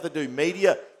sponsorship stuff. They do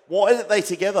media. Why are they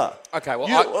together? Okay,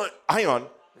 well, hang on.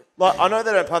 Like, I know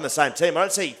they don't play on the same team. I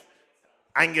don't see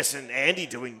Angus and Andy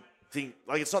doing things.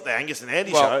 Like, it's not the Angus and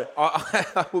Andy show.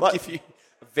 I will Like, give you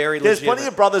a very There's legitimate... plenty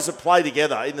of brothers that play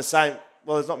together in the same...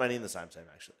 Well, there's not many in the same team,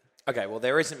 actually. Okay, well,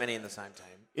 there isn't many in the same team.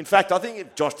 In fact, I think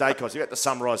if Josh Dacos, you had to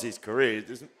summarise his career,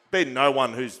 there's been no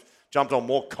one who's jumped on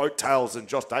more coattails than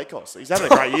Josh Dacos. He's having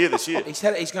a great year this year. He's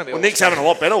going to be Well, Nick's having a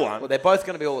lot better one. Well, they're both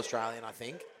going to be All-Australian, I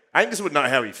think. Angus would know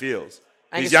how he feels.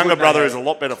 Angus His younger would know brother how- is a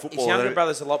lot better His footballer. younger than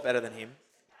brother's a lot better than him.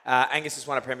 Angus has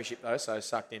won a premiership, though, so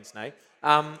sucked in, Snake.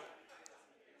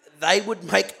 They would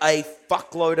make a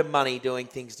fuckload of money doing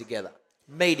things together.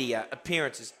 Media,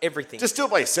 appearances, everything. Just do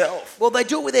it by yourself. Well, they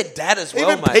do it with their dad as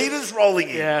well, Even mate. Peter's rolling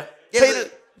in. Yeah.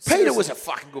 Peter was a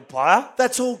fucking good player.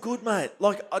 That's all good, mate.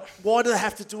 Like, why do they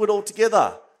have to do it all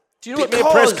together? Do you know Give what? me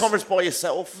a press Because- conference by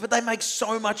yourself. But they make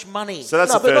so much money. So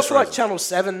that's No, the but not first for like reason. Channel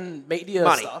 7 media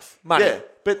money. stuff. Money. Yeah,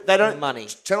 but they don't. Money.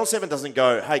 Channel 7 doesn't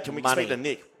go, hey, can we Money. speak to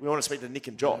Nick? We want to speak to Nick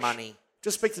and Josh. Money.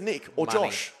 Just speak to Nick or Money.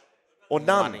 Josh or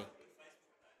none. Money.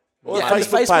 Or Yeah, the and the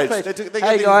Facebook page. They're Hey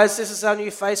getting- guys, this is our new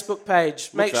Facebook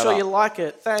page. Make that sure up. you like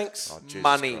it. Thanks. Oh, Jesus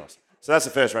Money. Christ. So that's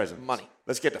the first reason. Money.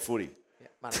 Let's get to footy. Yeah,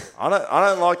 money. I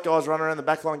don't like guys running around the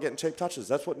back line getting cheap touches.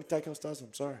 That's what Nick Dacos does.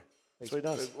 I'm sorry. That's what he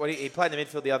does. He played in the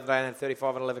midfield the other day and had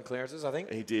 35 and 11 clearances, I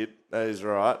think. He did. That is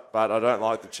right. But I don't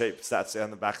like the cheap stats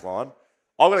down the back line.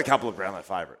 I've got a couple of Brownlow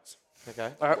favourites. Okay.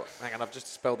 All right. Hang on, I've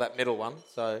just spelled that middle one.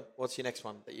 So what's your next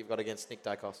one that you've got against Nick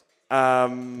Dacos?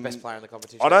 Best player in the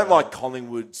competition. I don't like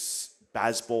Collingwood's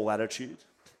Bazball attitude.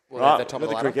 Well, Right? they're top You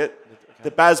of know the the ladder. cricket.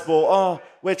 The Bazball,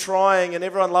 we're trying and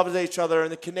everyone loves each other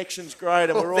and the connection's great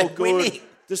and we're all they're good. winning.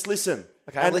 Just listen.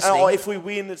 Okay, and, listening. if we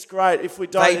win, it's great. If we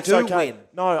don't, They it's do okay. win.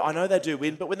 No, I know they do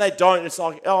win, but when they don't, it's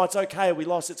like, it's okay. We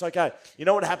lost. It's okay. You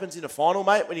know what happens in a final,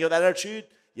 mate? When you got that attitude,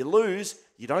 you lose.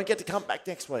 You don't get to come back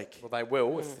next week. Well, they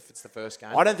will if it's the first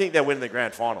game. I don't think they'll win the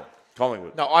grand final.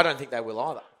 Collingwood. No, I don't think they will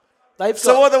either. They've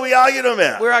So got, what are we arguing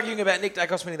about? We're arguing about Nick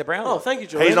Dacos winning the Brownlow. oh, thank you,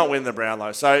 Julian. He's not winning the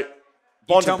Brownlow. So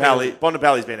tell me-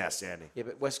 Bontempelli's been outstanding. Yeah,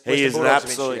 but Western He is an Bulldogs have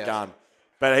been absolute shit out. gun.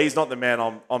 But he's not the man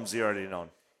I'm zeroed in on.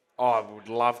 I would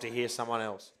love to hear someone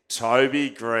else. Toby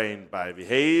Green, baby.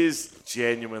 He is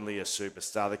genuinely a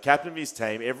superstar. The captain of his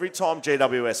team. Every time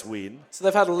GWS win, So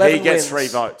they've had 11 he gets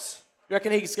wins. 3 votes. You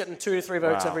reckon he's getting 2 to 3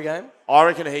 votes Wow. every game? I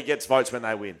reckon he gets votes when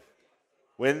they win.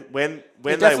 When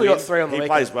they definitely win, got 3 on the he weekend.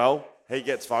 plays well. He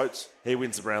gets votes. He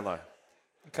wins the Brownlow.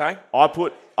 Okay. I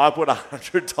put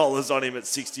 $100 on him at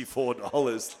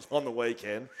 $64 on the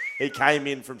weekend. He came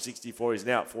in from 64. He's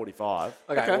now at 45.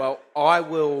 Okay, well, I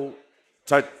will...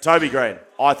 So Toby Green,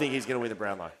 I think he's going to win the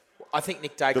Brownlow. I think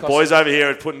Nick Dacos... The boys over here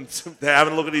are they're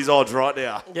having a look at his odds right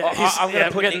now. Yeah, I'm gonna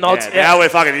put we're getting Nick- nods. Yeah, now we're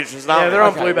fucking interested, aren't Yeah, we? they're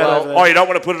on Okay, Bluebet well- over there. Oh, you don't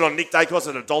want to put it on Nick Dacos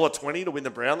at $1.20 to win the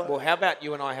Brownlow? Well, how about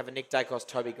you and I have a Nick Dacos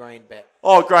Toby Green bet?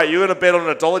 Oh, great. You're going to bet on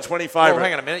a $1.20 favourite. Well,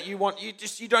 hang on a minute. You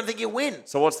don't think he'll win?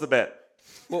 So what's the bet?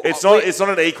 Well, It's not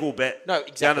an equal bet. No,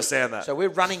 exactly. You understand that? So we're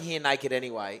running here naked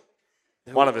anyway.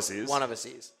 One of us is. One of us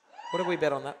is. What did we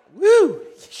bet on that? Woo!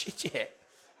 Shit, yeah.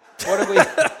 What have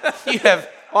we...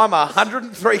 I'm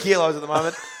 103 kilos at the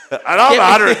moment. And I'm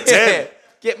 110. Yeah,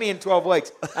 get me in 12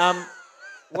 weeks.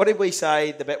 What did we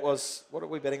say the bet was? What are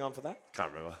we betting on for that?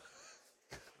 Can't remember.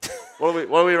 What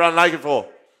are we running naked for?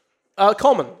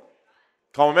 Coleman.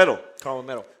 Common medal. Coleman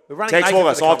medal. We're running Text naked for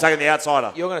Walker, the so I'm Coleman. taking the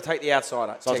outsider. You're going to take the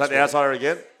outsider. So I'll Text take the Walker. outsider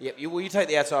again. Yep. You take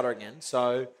the outsider again.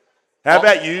 So How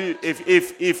about you?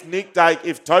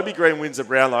 If Toby Green wins the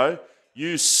Brownlow,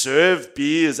 you serve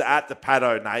beers at the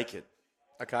Paddo naked.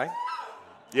 okay.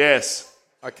 Yes.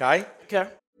 Okay. Okay.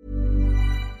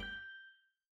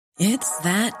 It's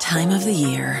that time of the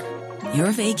year.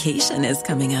 Your vacation is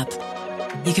coming up.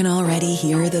 You can already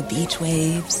hear the beach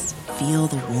waves, feel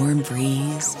the warm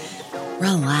breeze,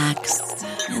 relax,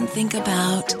 and think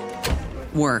about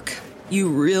work. You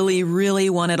really, really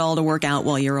want it all to work out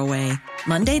while you're away.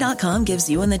 Monday.com gives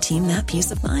you and the team that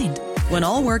peace of mind. When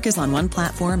all work is on one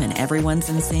platform and everyone's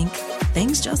in sync,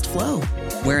 things just flow.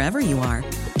 Wherever you are,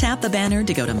 tap the banner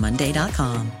to go to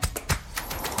Monday.com.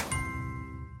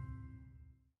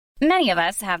 Many of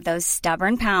us have those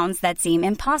stubborn pounds that seem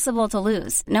impossible to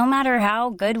lose, no matter how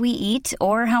good we eat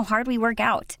or how hard we work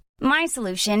out. My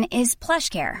solution is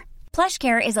PlushCare.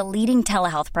 PlushCare is a leading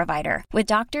telehealth provider with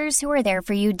doctors who are there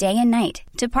for you day and night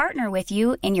to partner with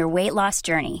you in your weight loss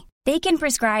journey. They can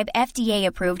prescribe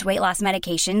FDA-approved weight loss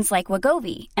medications like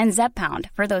Wegovy and Zepbound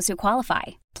for those who qualify.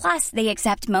 Plus, they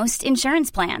accept most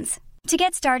insurance plans. To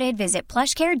get started, visit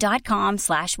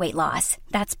plushcare.com/weightloss.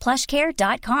 That's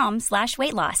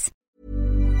plushcare.com/weightloss.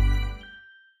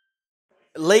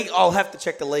 I'll have to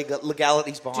check the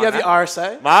legalities behind Do you have that. your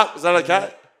RSA? Mark, is that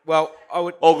okay? Well, I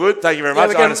would. All good. Thank you very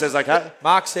much. Ina says okay.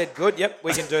 Mark said good. Yep,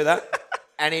 we can do that.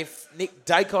 And if Nick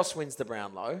Dacos wins the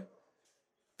Brownlow,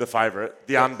 The favourite,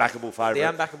 the unbackable favourite. the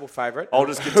unbackable favourite, I'll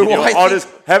just continue. How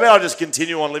about I just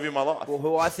continue on living my life? well,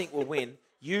 who I think will win,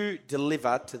 you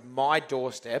deliver to my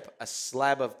doorstep a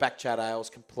slab of back chat ales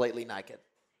completely naked.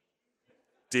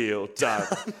 Deal done.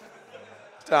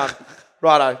 Done.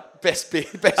 Righto. Best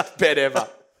bet ever.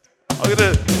 I'm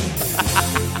gonna.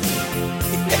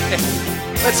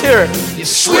 Let's hear it.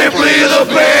 Swiftly the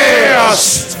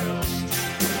best.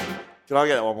 Can I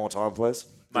get that one more time, please?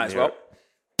 Might as well.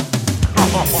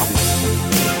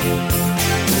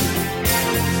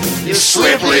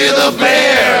 Swiftly the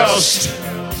best.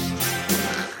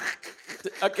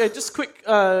 Okay, just quick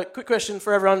question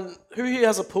for everyone. Who here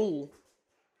has a pool?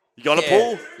 You got a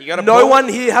pool? You got a No pool? one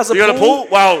here has a You pool. got a pool?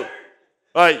 Well,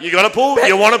 right, you got a pool?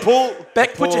 You want a pool?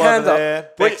 Beck, put your hand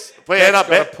up. Put your hand up, got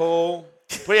Beck. a pool.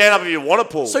 Put your hand up if you want a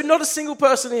pool. So not a single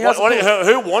person here has a pool.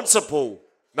 Who wants a pool?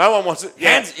 No one wants it.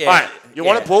 Hands- Yeah. yeah. Right, you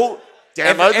want a pool? Download the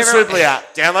Everyone- Swooply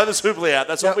app. Download the Swooply app.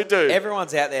 That's what we do.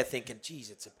 Everyone's out there thinking, geez,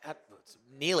 it's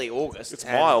nearly August. It's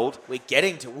and mild. We're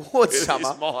getting towards summer.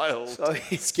 It's mild. So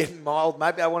it's getting mild.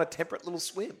 Maybe I want a temperate little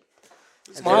swim.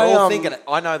 And My, they're all thinking it.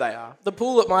 I know they are. The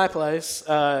pool at my place,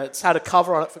 it's had a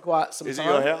cover on it for quite some Is it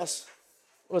time. your house?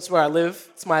 Well, it's where I live.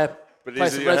 It's my But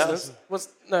place is it of your residence.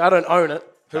 No, I don't own it.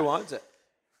 Who owns it?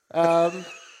 My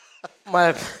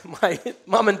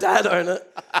mum and dad own it.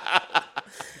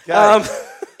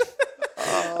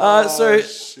 So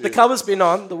the cover's been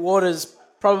on. The water's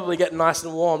probably getting nice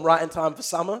and warm right in time for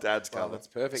summer. Dad's cover. That's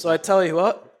perfect. So I tell you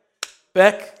what,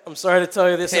 Beck, I'm sorry to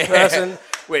tell you this in person.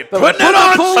 We're but putting we're it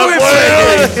on pool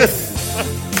somewhere.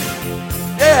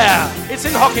 Yeah, it's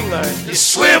in Hocking though.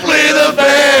 Swiftly the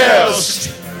best.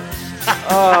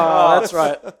 Oh, that's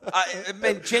right. I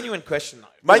mean, genuine question though.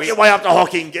 Make your way up to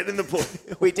Hocking. Get in the pool.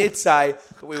 We did say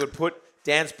that we would put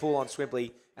Dan's pool on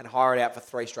Swimply and hire it out for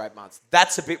 3 straight months.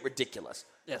 That's a bit ridiculous.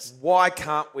 Yes. Why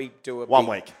can't we do a One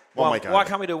big- week. One week Why only.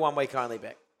 can't we do 1 week only,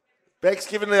 Beck? Beck's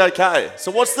giving the okay. So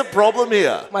what's the problem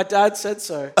here? My dad said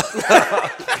so.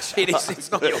 Actually,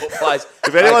 it's not your place.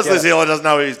 If anyone's Okay. listening and doesn't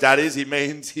know who his dad is, he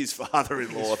means his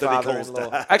father-in-law that he calls father-in-law.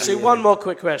 dad. Actually, one more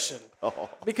quick question.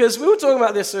 Because we were talking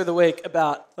about this through the week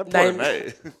about Pointed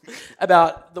me.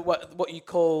 about what you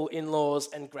call in-laws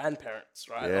and grandparents,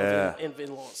 right? Yeah.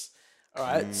 In-laws. All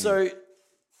right. So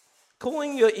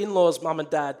calling your in-laws mum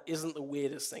and dad isn't the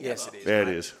weirdest thing Yes, ever. it is. There it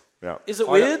is. Yeah. Is it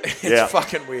weird? It's Yeah.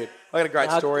 fucking weird. I got a great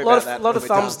story A lot about of, that. lot of when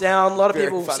we're thumbs done. down. A lot of Very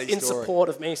people funny in story. support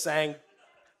of me saying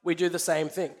we do the same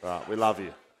thing. Right, we love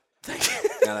you.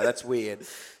 No, that's weird.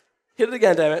 Hit it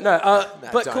again, damn it. No,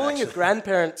 but don't calling your actually.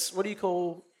 grandparents, what do you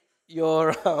call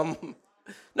your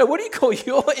no, what do you call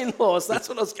your in-laws? That's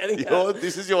what I was getting at.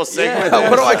 This is your segment.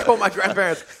 What do I call my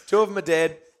grandparents? 2 of them are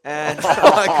dead, and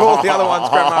I call the other ones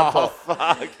grandma and pop.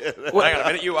 Hang on a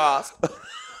minute, you asked.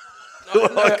 No,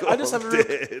 I just have a real,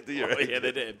 Yeah,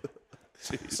 they're dead.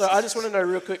 so I just want to know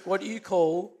real quick, what do you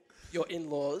call your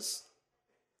in-laws?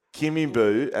 Kimmy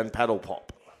Boo and Paddle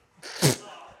Pop.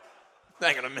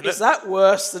 Hang on a minute. Is that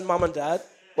worse than mum and dad?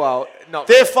 Well, not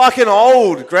They're fucking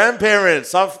old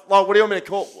grandparents. What do you want me to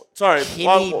call? Sorry.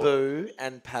 Kimmy what, Boo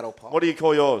and Paddle Pop. what do you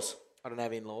call yours? I don't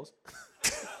have in-laws.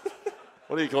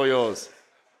 What do you call yours?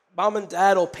 Mum and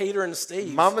dad or Peter and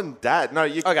Steve? Mum and dad. No,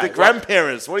 the right.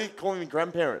 grandparents. What are you calling the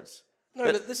grandparents? No,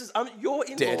 but this is your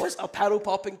in-laws are Paddle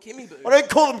Pop and Kimmy Boo. I don't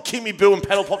call them Kimmy Boo and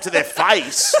Paddle Pop to their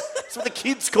face. That's what the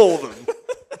kids call them.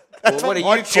 That's what do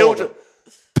my you call children. them?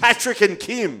 Patrick and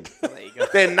Kim. There you go.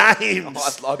 Their names.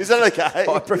 Is that okay?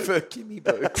 I prefer Kimmy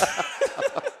Boo.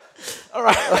 All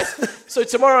right. So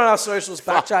tomorrow on our socials,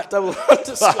 backchat double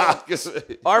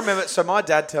underscore. I remember, so my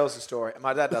dad tells the story, and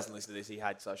my dad doesn't listen to this, he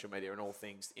hates social media and all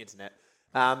things internet,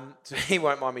 so he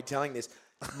won't mind me telling this.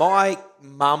 My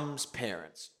mum's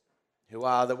parents, who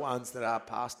are the ones that are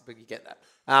past, but you get that,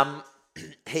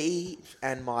 he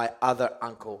and my other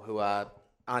uncle, who are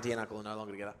auntie and uncle are no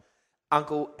longer together,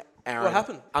 Uncle Aaron. What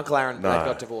happened? Uncle Aaron, No. they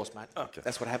got divorced, mate. Okay.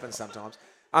 That's what happens sometimes.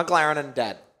 Uncle Aaron and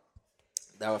Dad,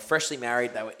 they were freshly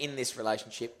married. They were in this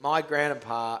relationship. My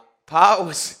grandpa Pa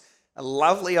was a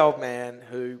lovely old man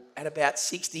who, at about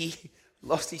 60,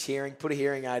 lost his hearing, put a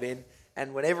hearing aid in,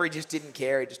 and whenever he just didn't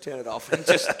care, he'd just turn it off and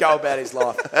just go about his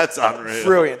life. That's unreal.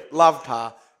 Brilliant. Loved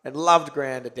Pa and loved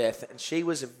Gran to death. And she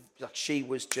was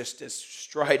just as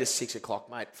straight as 6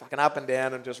 o'clock, mate. Fucking up and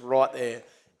down and just right there.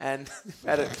 And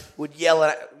would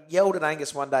yelled at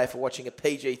Angus one day for watching a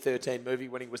PG-13 movie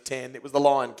when he was 10. It was The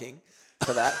Lion King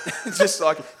for that. It's just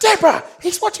like, Deborah,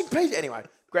 he's watching PG. Anyway,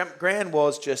 Gran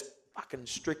was just fucking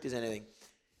strict as anything.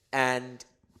 And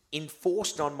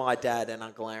enforced on my dad and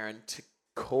Uncle Aaron to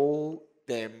call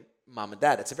them mum and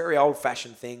dad. It's a very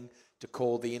old-fashioned thing to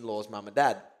call the in-laws mum and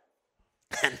dad.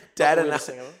 And Dad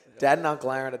and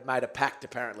Uncle Aaron had made a pact,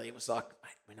 apparently. It was like,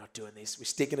 mate, we're not doing this. We're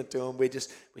sticking it to them. We're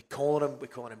calling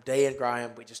them Dee and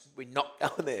Graham. We're not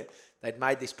going there. They'd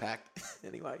made this pact.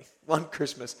 Anyway, one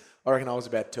Christmas, I reckon I was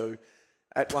about 2.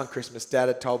 At one Christmas, Dad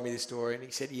had told me this story, and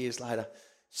he said years later,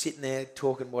 sitting there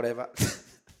talking whatever.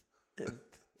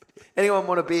 Anyone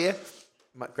want a beer?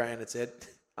 Graham had said.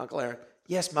 Uncle Aaron,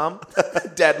 yes, Mum.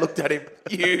 Dad looked at him,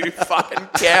 you fucking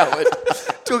coward.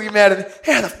 Took him out and,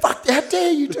 how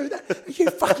dare you do that? Are you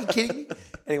fucking kidding me?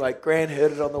 Anyway, Gran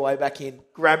heard it on the way back in,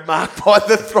 grabbed Mark by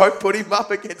the throat, put him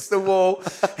up against the wall.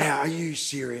 How are you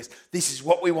serious? This is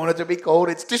what we wanted to be called.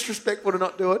 It's disrespectful to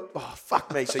not do it. Oh,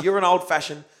 fuck me. So you're an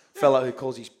old-fashioned fellow who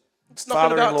calls his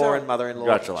father-in-law and mother-in-law.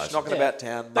 Congratulations. Knocking about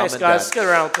town. Thanks, mum and guys. dad. Let's get a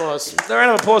round of applause. Is there a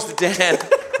round of applause to Dan?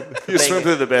 You're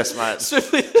simply the best, mate.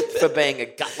 For being a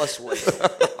gutless week.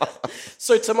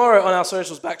 So tomorrow on our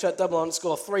socials, backchat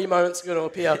 _3 moments are going to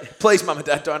appear. Please, Mum and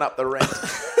Dad, don't up the rent.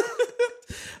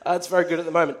 It's very good at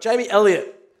the moment. Jamie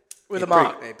Elliott with a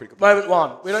mark. Pretty good Moment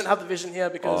 1. We don't have the vision here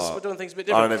because we're doing things a bit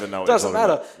different. I don't even know what Doesn't you're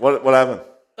talking matter. about. What happened?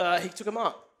 He took a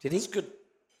mark. Did he? It's good.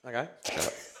 Okay.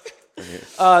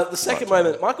 The second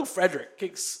moment, Michael Frederick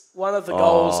kicks one of the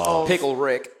goals of... Pickle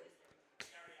Rick.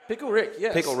 Pickle Rick,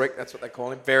 yes. Pickle Rick, that's what they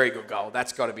call him. Very good goal.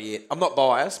 That's got to be it. I'm not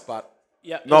biased, but...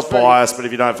 Yeah, Not biased, but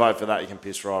if you don't vote for that, you can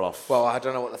piss right off. Well, I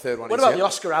don't know what the third one What is about yet. the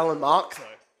Oscar Allen mark, though?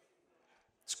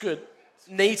 It's good.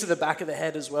 Knee to the back of the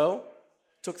head as well.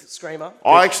 Took the screamer.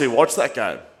 I actually watched that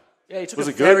game. Yeah, he took Was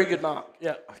a it good? very good mark.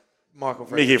 Yeah. Michael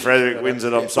Frederick. Mickey Frederick wins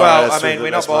it. I'm sorry. Well, I mean,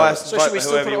 we're not biased. So should we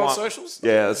still put it on socials?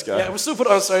 Yeah, let's go. Yeah, we'll still put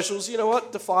it on socials. You know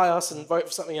what? Defy us and vote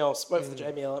for something else. Vote for the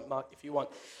Jamie Elliott mark if you want.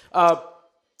 At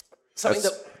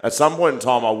some point in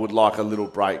time, I would like a little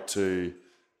break to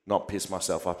not piss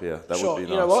myself up here. That Sure. would be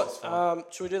nice. You know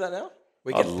what? Should we do that now?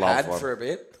 We I'd can love pad one. for a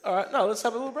bit. All right. No, let's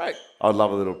have a little break. I'd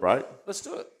love a little break. Let's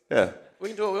do it. Yeah. We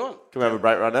can do what we want. Can we have a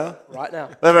break right now? Right now.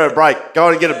 Let's have a break. Go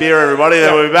on and get a beer, everybody.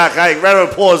 Then we'll be back. Hey, round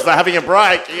of applause for having a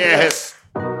break. Yes.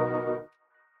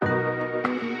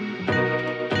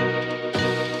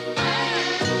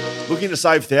 Looking to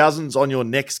save thousands on your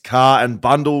next car and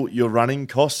bundle your running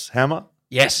costs, Hammer?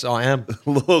 Yes, I am.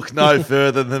 Look no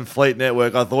further than Fleet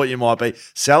Network. I thought you might be.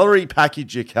 Salary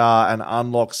package your car and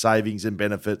unlock savings and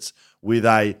benefits with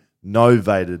a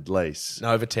novated lease.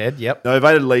 Nova Ted, yep.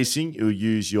 Novated leasing, you'll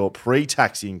use your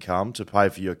pre-tax income to pay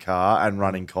for your car and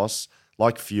running costs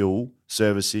like fuel,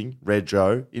 servicing,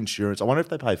 rego, insurance. I wonder if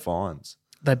they pay fines.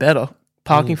 They better.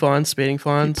 Parking fines, speeding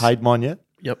fines. You paid mine yet?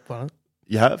 Yep, fine.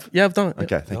 You have? Yeah, I've done it.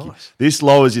 Okay, thank you. This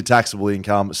lowers your taxable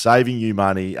income, saving you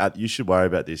money. You should worry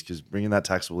about this because bringing that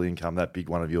taxable income, that big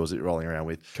one of yours that you're rolling around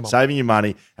with, saving you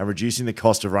money and reducing the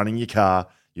cost of running your car.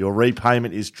 Your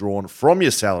repayment is drawn from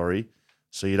your salary,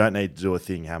 so you don't need to do a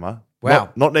thing, Hammer. Wow.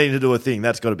 Not needing to do a thing.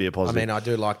 That's got to be a I positive. mean, I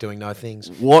do like doing no things.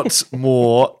 What's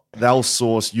more, they'll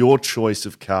source your choice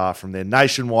of car from their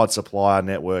nationwide supplier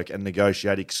network and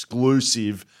negotiate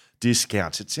exclusive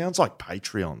discounts. It sounds like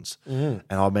Patreons, and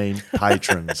I mean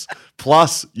patrons.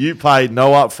 Plus, you pay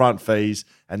no upfront fees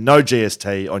and no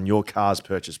GST on your car's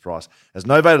purchase price. As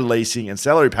novated leasing and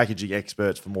salary packaging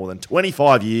experts for more than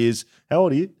 25 years. How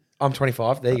old are you? I'm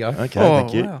 25. There you go. Okay,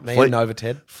 thank you. Wow. Me and Nova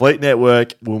Ted. Fleet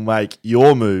Network will make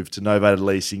your move to novated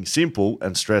leasing simple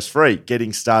and stress-free.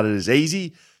 Getting started is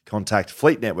easy. Contact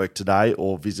Fleet Network today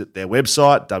or visit their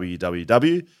website,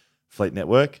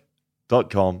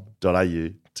 www.fleetnetwork.com.au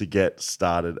to get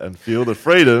started and feel the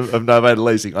freedom of novated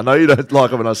leasing. I know you don't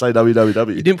like it when I say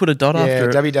www. You didn't put a dot after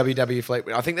it. www Fleet.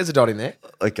 I think there's a dot in there.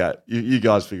 Okay, you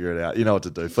guys figure it out. You know what to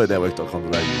do.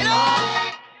 Fleetnetwork.com.au.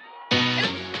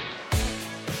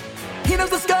 He knows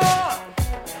the score,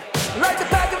 right the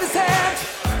back of his hand.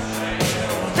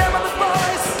 Damn on the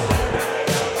voice,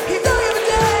 he don't give a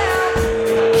damn.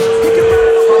 He can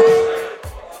run away,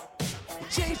 he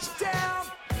chased you down.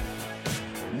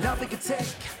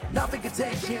 Nothing can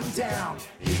take him down.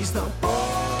 He's the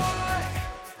boy,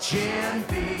 Gen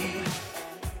B.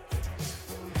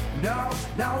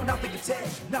 No, nothing can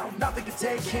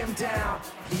take him down.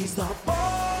 He's the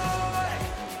boy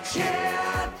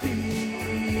champion.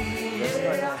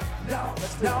 Yeah.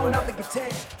 No, nothing can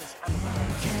take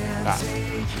him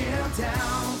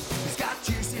down. He's got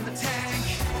juice in the tank,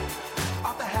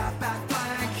 off the halfback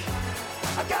flank.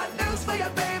 I got news for you,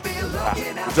 baby.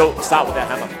 Looking out. We'll start with that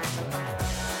hammer.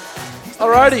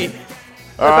 Alrighty.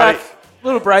 We're Alrighty. back.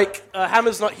 Little break.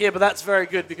 Hammer's not here, but that's very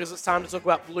good because it's time to talk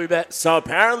about Blue Bet. So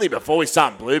apparently, before we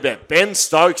start Blue Bet, Ben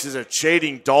Stokes is a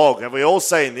cheating dog. Have we all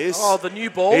seen this? Oh, the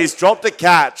new ball. He's dropped a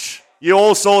catch. You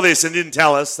all saw this and didn't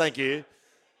tell us. Thank you.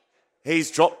 He's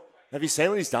dropped. Have you seen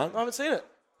what he's done? I haven't seen it.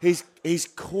 He's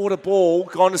caught a ball,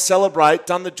 gone to celebrate,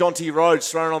 done the Jonty Rhodes,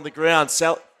 thrown it on the ground.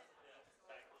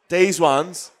 These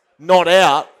ones, not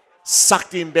out,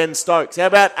 sucked in Ben Stokes. How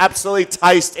about absolutely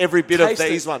taste every bit of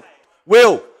these ones?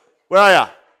 Will, where are you?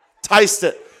 Taste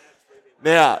it.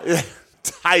 Now,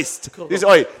 taste. Cool.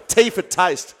 T for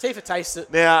taste. T for taste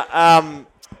it. Now,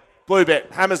 Blue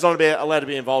Bet. Hammer's not allowed to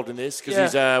be involved in this because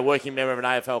he's a working member of an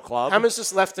AFL club. Hammer's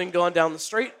just left and gone down the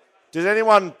street. Does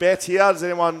anyone bet here? Does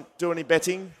anyone do any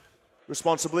betting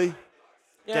responsibly?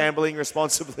 Yeah. Gambling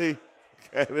responsibly?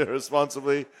 Gambling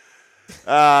responsibly. We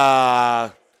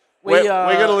got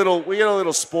a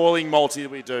little spoiling multi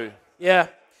that we do. Yeah.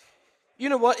 You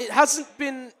know what? It hasn't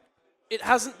been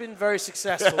very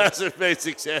successful. It hasn't been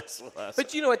successful.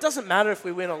 But you know, it doesn't matter if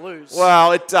we win or lose.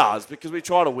 Well, it does because we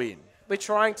try to win. We're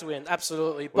trying to win,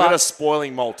 absolutely. We've got a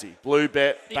spoiling multi. Blue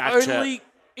Bet, back chat.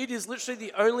 It is literally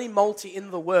the only multi in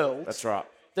the world. That's right.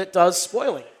 That does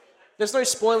spoiling. There's no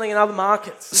spoiling in other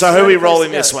markets. So who are we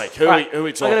rolling this week? Who are we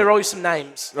talking? I'm going to roll you some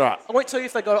names. Right. I won't tell you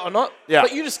if they got it or not. Yeah.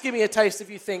 But you just give me a taste if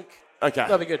you think okay.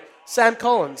 that'll be good. Sam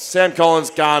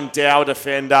Collins, gun, Dow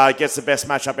defender, gets the best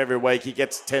matchup every week. He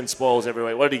gets 10 spoils every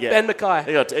week. What did he get? Ben Mackay.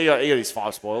 He got his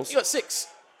 5 spoils. He got 6.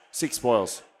 6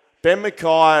 spoils. Ben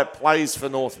Mackay plays for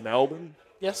North Melbourne.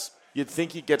 Yes. You'd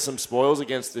think he'd get some spoils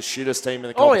against the shittest team in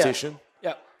the competition.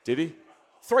 Yeah. Did he?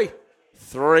 3.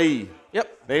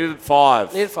 Yep. Needed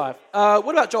 5. Needed 5. What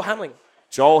about Joel Hamling?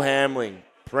 Joel Hamling,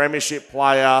 premiership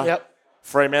player. Yep.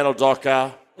 Fremantle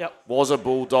Docker. Yep. Was a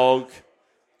Bulldog.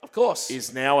 Of course.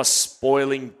 Is now a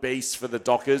spoiling beast for the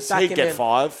Dockers. Back He'd him get in.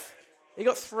 5. He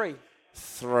got 3.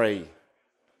 3.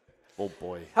 Oh,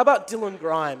 boy. How about Dylan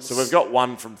Grimes? So we've got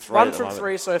 1 from 3. 1 from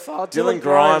 3 so far. Dylan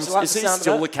Grimes. Like Is he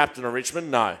still the captain of Richmond?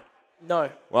 No.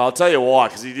 No. Well, I'll tell you why,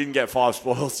 because he didn't get 5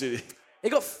 spoils, did he? He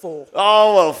got 4.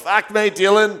 Oh, well, fuck me,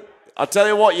 Dylan. I'll tell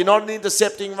you what, you're not an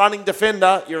intercepting running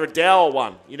defender. You're a dour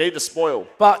one. You need to spoil.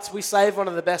 But we saved one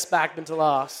of the best backmen to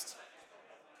last.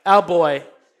 Our boy.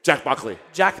 Jack Buckley.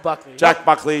 Jack Buckley. Jack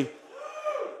Buckley.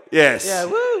 Yes. Yeah,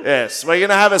 woo. Yes. We're going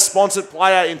to have a sponsored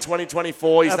player in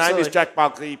 2024. His Absolutely. name is Jack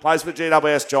Buckley. He plays for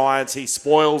GWS Giants. He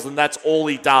spoils, and that's all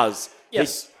he does.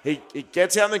 Yes. He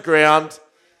gets out on the ground.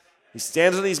 He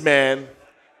stands on his man.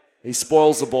 He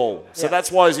spoils the ball. So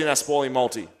that's why he's in our spoiling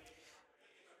multi.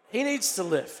 He needs to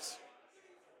lift.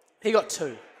 He got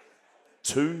 2.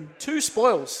 2? 2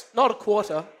 spoils. Not a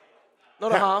quarter.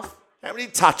 Not a half. How many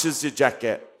touches did Jack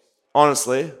get?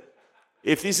 Honestly,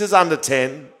 if this is under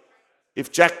 10,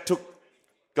 if Jack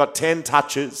got 10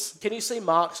 touches. Can you see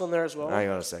marks on there as well? Hang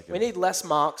on a second. We need less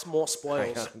marks, more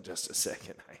spoils. Hang on just a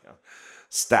second. Hang on.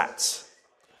 Stats.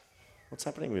 What's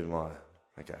happening with my...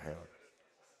 Okay, hang on.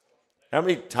 How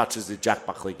many touches did Jack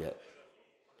Buckley get?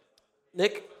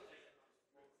 Nick?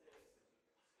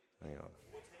 Hang on.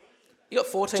 He got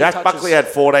 14 Jack touches. Buckley had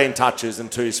 14 touches and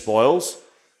 2 spoils.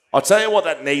 I'll tell you what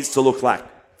that needs to look like.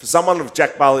 For someone of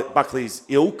Jack Buckley's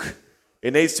ilk,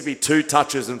 it needs to be 2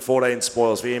 touches and 14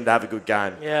 spoils for him to have a good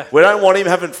game. Yeah. We don't want him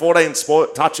having 14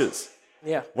 touches.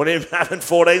 Yeah. We want him having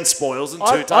 14 spoils and 2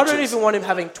 touches. I don't even want him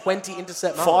having 20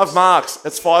 intercept marks. 5 marks.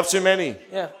 That's 5 too many.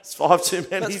 Yeah. It's 5 too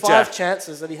many, That's Jack. 5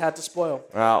 chances that he had to spoil.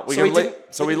 Well,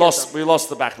 we lost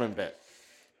the backman bet.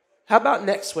 How about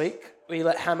next week we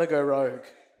let Hammer go rogue?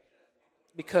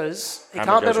 Because he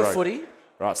Hammer can't goes bet on rogue. footy.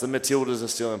 Right, so the Matildas are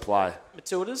still in play.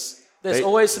 Matildas. There's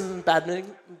always some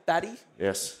baddie.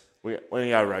 Yes. We're going to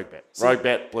go rogue bet. Rogue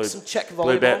bet, blue. Some check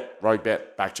Blue volleyball. bet, rogue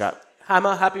bet, back chat.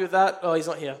 Hammer, happy with that? Oh, he's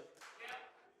not here.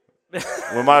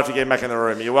 We might have to get him back in the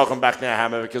room. You're welcome back now,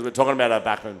 Hammer, because we're talking about our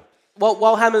backman. Well,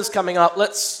 while Hammer's coming up,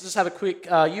 let's just have a quick...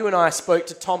 you and I spoke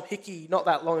to Tom Hickey not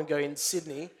that long ago in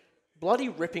Sydney. Bloody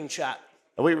ripping chat.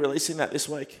 Are we releasing that this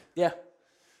week? Yeah.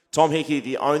 Tom Hickey,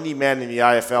 the only man in the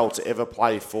AFL to ever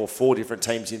play for 4 different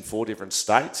teams in 4 different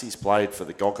states. He's played for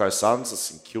the Gold Coast Suns, the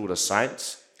St Kilda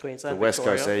Saints, Queensland, the West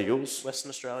Victoria, Coast Eagles, Western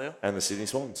Australia, and the Sydney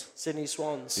Swans. Sydney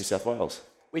Swans. New South Wales.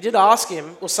 We did ask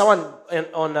him, or someone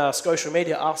on social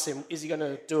media asked him, is he going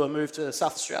to do a move to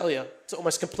South Australia to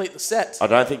almost complete the set? I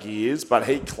don't think he is, but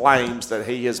he claims that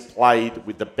he has played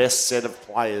with the best set of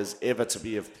players ever to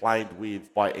be have played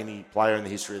with by any player in the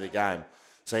history of the game.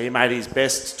 So he made his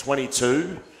best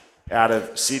 22 out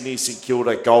of Sydney, St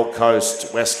Kilda, Gold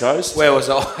Coast, West Coast. Where was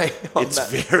I? It's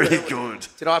very good.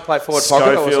 Did I play forward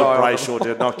pocket? Schofield Brayshaw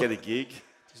did not get a gig.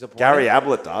 Gary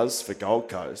Ablett does for Gold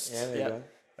Coast. Yeah, there you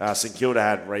go. St Kilda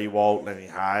had Rewalt, Lenny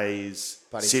Hayes,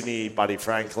 Sydney, Buddy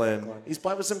Franklin. He's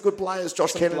played with some good players.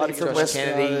 Josh Kennedy from West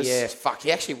Kennedy, Coast. Fuck,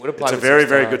 he actually would have played It's a with very, some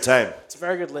very stars. good team. It's a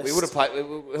very good list. We would have played.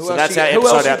 Who So else that's you- our who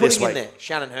else episode you out this putting in week. there?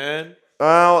 Shannon Hearn.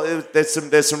 Well, there's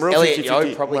some real Elliot 50-50.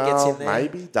 Yeo probably gets in there.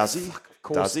 Maybe. Does he? Of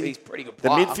course, Does he? he's a pretty good The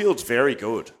player. midfield's very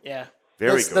good. Yeah.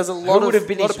 Very There's a good. lot Who would have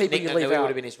been lot his of people you nickname? leave Who would out.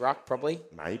 have been his ruck, probably.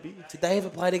 Maybe. Did they ever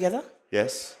play together?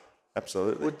 Yes.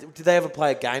 Absolutely. Did they ever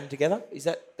play a game together? Is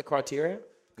that the criteria?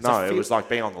 'Cause No, I it feel- was like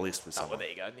being on the list with Oh, well, someone. there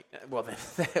you go. Well,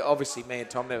 then, obviously, me and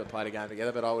Tom never played a game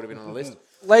together, but I would have been on the list.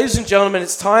 Ladies and gentlemen,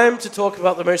 it's time to talk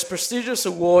about the most prestigious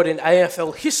award in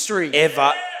AFL history.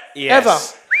 Ever. Yes.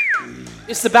 Ever.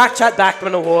 It's the Backchat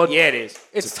Backman Award. Yeah, it is.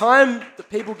 It's time that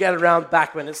people get around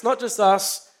Backman. It's not just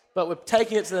us, but we're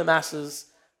taking it to the masses.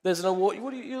 There's an award.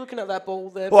 What are you looking at that ball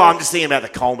there? Well, Ben? I'm just thinking about the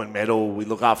Coleman medal. We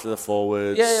look after the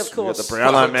forwards. Yeah, of We've course. got the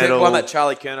Brownlow The medal. one that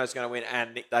Charlie Curno's going to win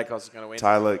and Nick Dacos is going to win.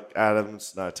 Taylor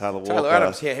Walker. Taylor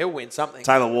Adams, yeah, he'll win something.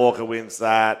 Taylor Walker wins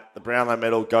that. The Brownlow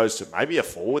medal goes to maybe a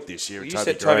forward this year. You Toby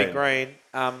said Green. Toby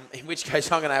Green, in which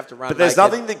case I'm going to have to run. But there's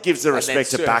naked nothing that gives the and then respect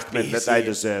to serve Backman beers that they here.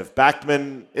 deserve.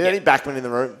 Backman, any Backman in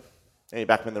the room? Any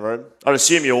Backman in the room? I'd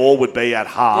assume you all would be at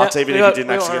heart, Yeah, even we if got- you didn't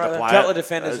we actually got get to right play Couple it. of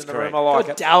defenders That is in the correct. room. I like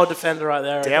Good it. Dower defender right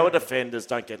there. Dower defenders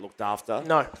don't get looked after.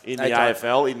 No, in they the don't.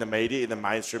 AFL, in the media, in the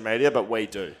mainstream media, but we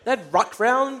do. That ruck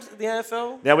round in the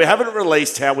AFL. Now, we haven't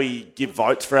released how we give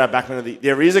votes for our Backman of the...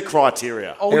 There is a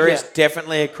criteria. Oh, There yeah. is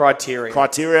definitely a criteria.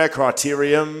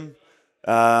 Criterium.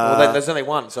 Well, then there's only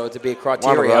one, so it'd be a One of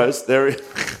criteria. those. There is...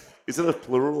 Is it a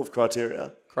plural of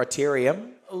criteria? Criterium.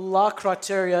 La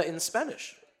criteria in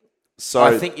Spanish. So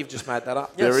I think you've just made that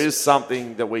up. there Yes. is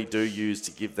something that we do use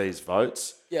to give these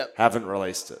votes. Yep. Haven't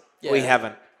released it. Yeah. We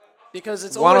haven't. Because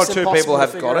it's One or almost two impossible people to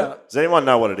have figure got it. out. Does anyone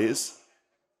know what it is?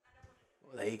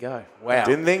 Well, there you go. Wow.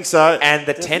 Didn't think so. And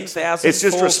the 10,000 It's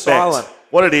just fall respect. silent.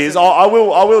 What it is, I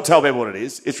will tell people what it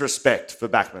is. It's respect for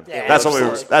Backman. Yeah, that's of what we.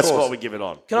 course, That's of course. what we give it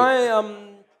on. Can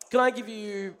I give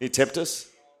you You tempt us?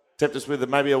 Tempt us with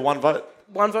maybe a one vote?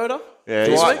 one voter? Yeah,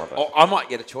 Do he's I, one vote. oh, I might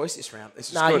get a choice this round. This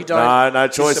is Nah, good. you don't. No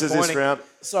choices this Disappointing. round.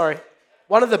 Sorry.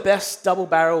 One of the best double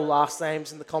barrel last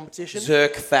names in the competition.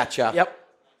 Zirk Thatcher. Yep.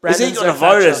 Has he Brandon got a Zirk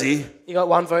vote? Thatcher. Has he? He got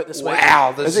one vote this week.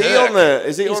 Wow. The Is he Zirk. on the?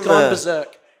 Is he He's on gone the?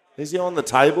 berserk. Is he on the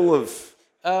table of?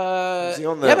 Is he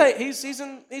on the? Yeah, mate,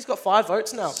 he's got 5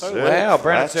 votes now. Totally. Wow,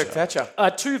 Brandon Thatcher. Zirk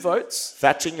Thatcher. 2 votes.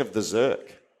 Thatching of the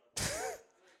Zirk.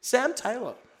 Sam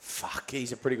Taylor. Fuck,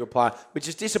 he's a pretty good player. Which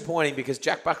is disappointing because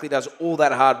Jack Buckley does all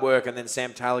that hard work and then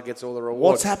Sam Taylor gets all the rewards.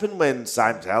 What's happened when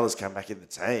Sam Taylor's come back in the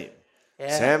team?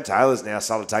 Yeah. Sam Taylor's now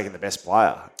started taking the best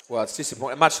player. Well, it's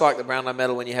disappointing. Much like the Brownlow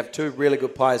medal, when you have 2 really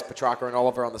good players, Petrarca and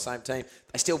Oliver, on the same team,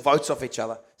 they still votes off each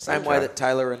other. Same way that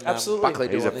Taylor and Absolutely. Buckley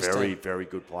do He's on a this very, team. very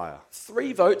good player.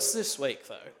 3 votes this week,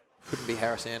 though. Couldn't be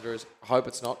Harris Andrews. I hope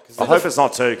it's not. I hope it's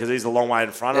not too because he's a long way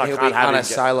in front. then I he'll can't be have him.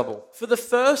 unassailable. For the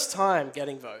first time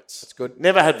getting votes. It's good.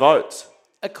 Never had votes.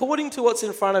 According to what's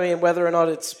in front of me and whether or not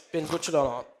it's been butchered or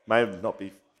not, May not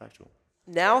be factual.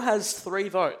 now has 3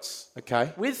 votes.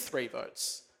 Okay. With 3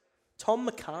 votes. Tom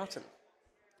McCartan.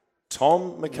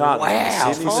 Tom McCartney.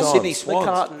 Wow, Sydney from Swans. Sydney Swans.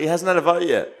 McCartan. He hasn't had a vote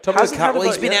yet. Tom Hasn't had a Well,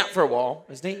 he's vote been yet. out for a while,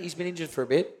 hasn't he? He's been injured for a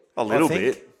bit. A little I think.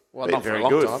 bit. Well, Been not for a very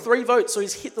long good. time. 3 votes, so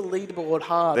he's hit the leaderboard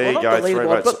hard. There well, you not go, the 3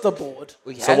 leaderboard, votes. but the board.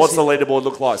 Well, he So has what's the hit- leaderboard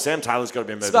look like? Sam Taylor's got to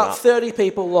be moving It's about up. 30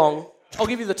 people long. I'll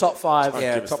give you the top 5.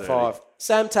 Yeah, give us top 30. 5.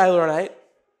 Sam Taylor on 8.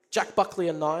 Jack Buckley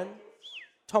on 9.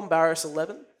 Tom Barris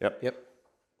 11. Yep.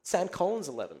 Sam Collins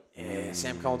 11. Yeah,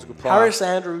 Sam Collins, a good player. Harris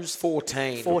Andrews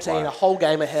 14. 14, a whole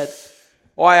game ahead.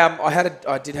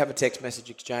 I did have a text message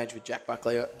exchange with Jack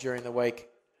Buckley during the week,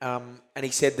 and he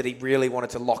said that he really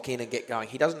wanted to lock in and get going.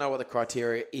 He doesn't know what the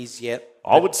criteria is yet.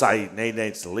 I would say he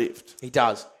needs to lift. He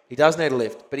does. He does need a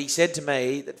lift. But he said to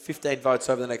me that 15 votes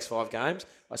over the next 5 games.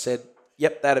 I said,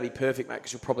 yep, that'd be perfect, mate,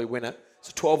 because you'll probably win it.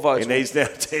 So 12 votes. He needs now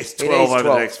to test He 12 needs over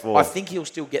 12. the next 4. I think he'll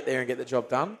still get there and get the job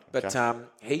done. But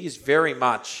he is very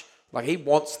much, he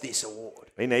wants this award.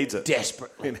 He needs it.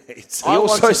 Desperately. He needs He it.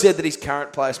 also said that his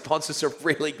current player sponsor's a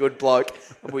really good bloke,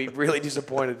 and we're really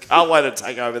disappointed. Can't wait to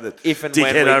take over the If and when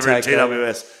dickhead we over at take over.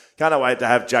 GWS. Can't wait to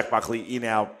have Jack Buckley in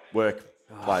our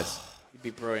workplace. He'd be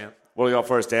brilliant. What do you got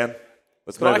for us, Dan?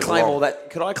 Could I claim all that?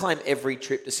 Could I claim every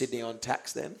trip to Sydney on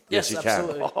tax then? Yes, you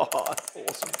absolutely. can. Oh,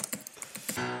 awesome.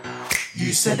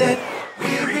 You said it, we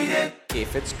read it.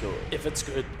 If it's good. If it's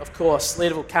good, of course.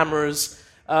 Leadable cameras.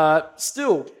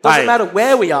 Still, doesn't matter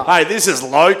where we are. Hey, this is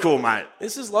local, mate.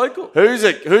 This is local. Who's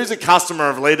a customer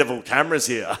of Leadable cameras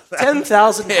here?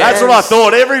 10,000 That's what I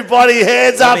thought. Everybody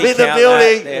hands up in the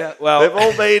building. Yeah. Well, they've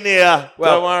all been here.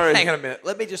 Don't worry. Hang on a minute.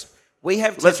 Let me just...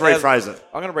 Let's rephrase it.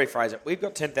 I'm going to rephrase it. We've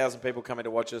got 10,000 people coming to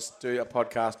watch us do a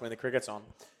podcast when the cricket's on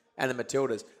and the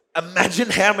Matildas. Imagine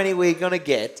how many we're going to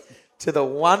get to the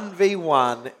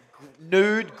 1v1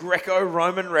 nude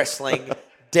Greco-Roman wrestling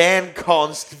Dan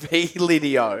Const v.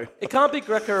 Lydio. It can't be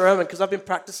Greco-Roman because I've been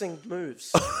practicing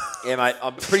moves. Yeah, mate.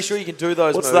 I'm pretty sure you can do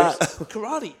those What's moves. that?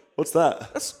 Karate. What's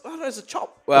that? I don't know, it's a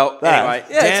chop. Well, anyway,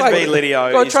 Yeah, it's Dan like- v.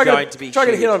 Lydio Go on, is try going to be Try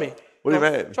to get a hit huge. on me. What do Go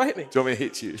you on, mean? Try hit me. Do you want me to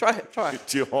hit you? Try it. Try.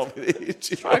 Do you want me to hit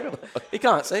you? Try. He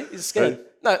can't, see? He's scared.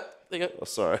 No, there you go. Oh,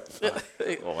 sorry.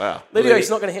 Oh, wow. Lydio,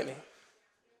 he's not going to hit me.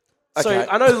 So Okay.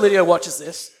 I know Lydio watches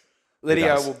this.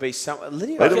 Lydio does. will be some...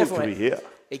 Lydio, Leadable careful, could be mate. here.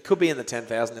 he could be in the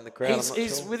 10,000 in the crowd. He's, I'm not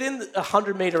he's sure. within a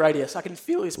 100-metre radius. I can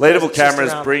feel his Leadable presence just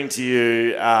cameras around. bring to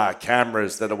you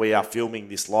cameras that we are filming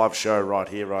this live show right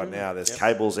here, right now. There's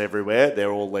cables everywhere. They're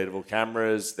all leadable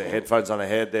cameras. They're headphones on the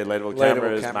head. They're leadable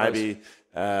cameras. cameras. Maybe...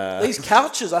 These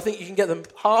couches, I think you can get them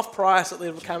half price at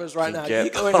Leadable Cameras right now. get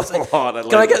You go in and say, a lot at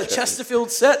can I get Leadable the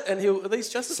Chesterfield set? And are these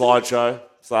Chesterfield?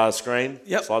 slideshow, screen.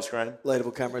 Yep. Slide screen.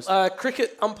 Leadable cameras.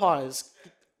 Cricket umpires.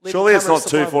 Leadable Surely it's not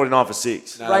cameras supply- $2.49 for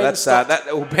 6. No, Rain that's stopped.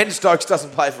 well, Ben Stokes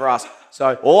doesn't play for us.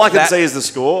 So All I can that- see is the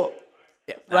score.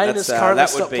 Rain that's, has currently that would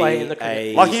stopped be playing in the cricket.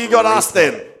 a Lucky you got us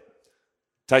then.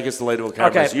 Take us to Leadable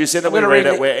Cameras. Okay, You send it, I'm we gonna read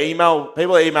read it. it.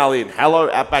 People email in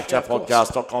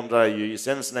hello@backchatpodcast.com.au. You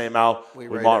send us an email. We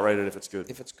read might it. read it if it's good.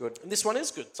 If it's good. And this one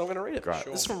is good, so I'm going to read it. Great.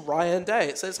 This is from Ryan Day.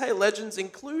 It says, "Hey, legends,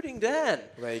 including Dan.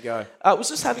 There you go. I was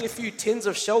just having a few tins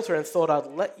of shelter and thought I'd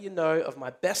let you know of my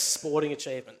best sporting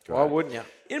achievement. Why wouldn't you?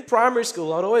 In primary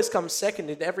school, I'd always come second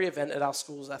in every event at our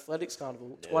school's athletics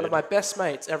carnival to one of my best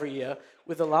mates every year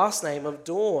with the last name of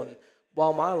Dawn,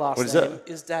 while my last What is name that?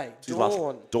 is Day. His last-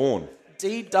 Dawn. Dawn.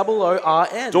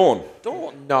 D-O-O-R-N. Dawn.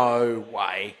 Dawn. No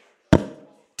way.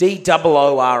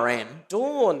 D-O-O-R-N.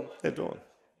 Dawn. Yeah, Dawn.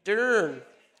 Dern.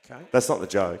 That's not the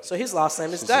joke. So his last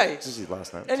name is Day. This is his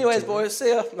last name. Anyways, boys, see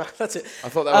ya. No, that's it. I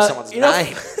thought that was someone's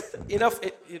name.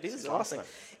 It is his last name.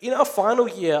 In our final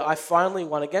year, I finally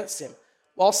won against him.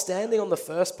 While standing on the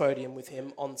first podium with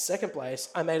him on second place,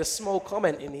 I made a small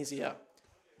comment in his ear.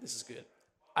 This is good.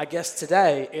 I guess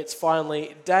today it's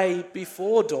finally day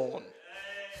before dawn.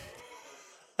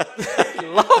 He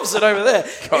loves it over there.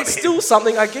 It's still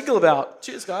something I giggle about.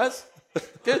 Cheers, guys.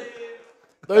 Good.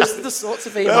 Those are the sorts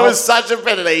of emails. That was such a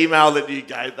better email that you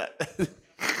gave that.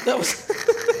 That was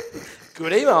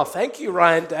good email. Thank you,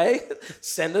 Ryan Day.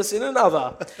 Send us in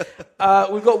another.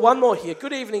 We've got one more here.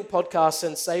 Good evening, podcast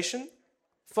sensation,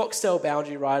 Foxtel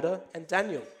boundary rider, and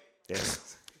Daniel.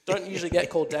 Yes. Don't usually get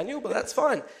called Daniel, but that's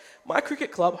fine. My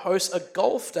cricket club hosts a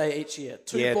golf day each year.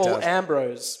 Yeah, it Two-ball does.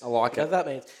 Ambrose. I like Whatever it. that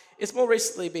means. It's more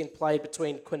recently been played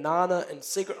between Kwinana and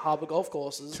Secret Harbour golf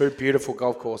courses, Two beautiful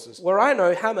golf courses. where I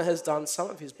know Hammer has done some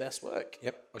of his best work.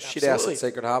 Yep. I was shit house Absolutely. at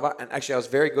Secret Harbour. And actually, I was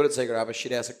very good at Secret Harbour.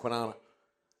 Shit house at Kwinana.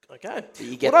 Okay.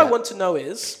 You get What I that. want to know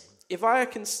is, if I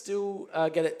can still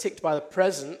get it ticked by the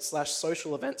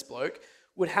president/social events bloke,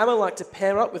 would Hammer like to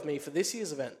pair up with me for this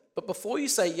year's event? But before you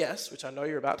say yes, which I know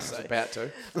you're about to say, About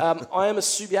to. I am a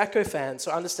Subiaco fan,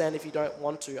 so understand if you don't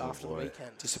want to after the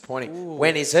weekend. Disappointing.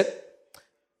 When is it?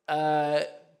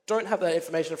 Don't have that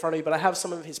information in front of me, but I have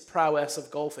some of his prowess of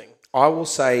golfing. I will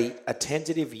say a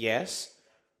tentative yes,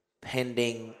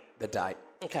 pending the date.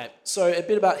 Okay, so a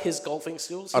bit about his golfing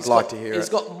skills. I'd like to hear He's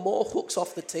it. got more hooks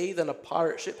off the tee than a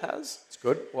pirate ship has. It's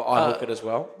good. Well, I hook it as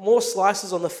well. More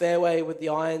slices on the fairway with the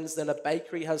irons than a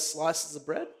bakery has slices of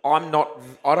bread. I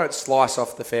don't slice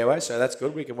off the fairway, so that's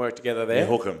good. We can work together there. You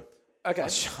hook him. Okay. I'm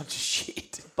just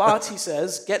shit. But he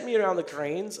says, get me around the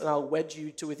greens and I'll wedge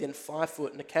you to within 5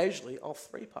 foot and occasionally I'll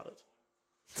 3-putt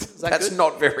it. Is that That's good?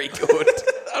 not very good.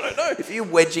 I don't know. If you're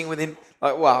wedging within,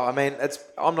 I'm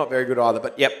not very good either.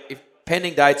 But yep, if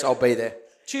pending dates, I'll be there.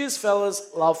 Cheers,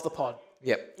 fellas. Love the pod.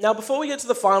 Yep. Now, before we get to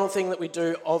the final thing that we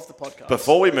do of the podcast.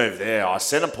 Before we move there, I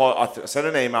sent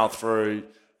an email through.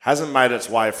 Hasn't made its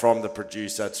way from the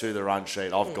producer to the run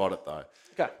sheet. I've got it though.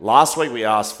 Okay. Last week we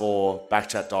asked for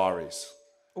Backchat Diaries.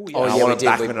 Oh, Oh, I yeah, wanted we did.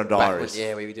 Backman and Diaries.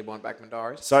 We did want Backman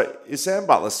Diaries. So is Sam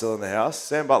Butler still in the house?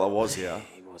 Sam Butler was here.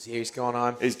 He was He's gone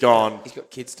home. He's gone. He's got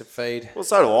kids to feed. Well,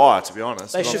 so do I, to be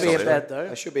honest. They should be in bed, though.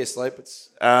 They should be asleep. It's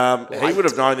He would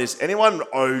have known this. Anyone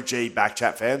OG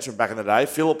Backchat fans from back in the day?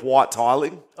 Philip White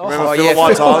Tiling. Remember Oh, Philip yeah,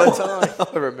 White Phil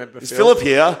Tiling? I remember. Is Philip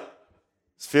here?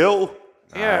 Is Phil?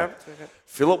 Yeah.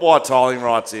 Philip White Tiling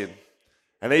writes in,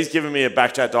 and he's giving me a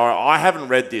Backchat diary. I haven't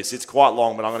read this. It's quite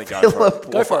long, but I'm going to go for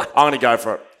it. Go for it. I'm going to go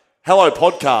for it. Hello,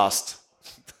 podcast.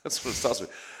 That's what it starts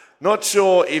with. Not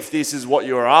sure if this is what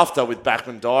you were after with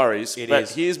Backman Diaries, but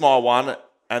here's my one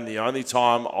and the only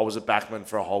time I was a backman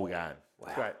for a whole game.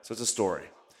 Wow. Great. So it's a story.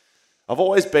 I've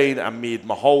always been a mid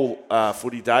my whole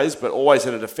footy days, but always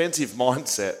had a defensive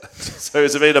mindset. So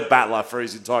he's been a battler for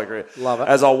his entire career. Love it.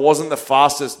 As I wasn't the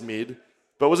fastest mid,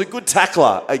 but was a good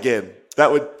tackler again.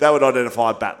 That would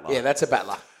identify a battler. Yeah, that's a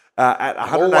battler. At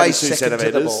Always 182 second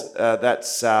to the centimetres,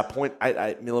 that's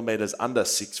 0.88 millimetres under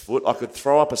 6 foot. I could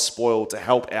throw up a spoil to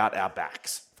help out our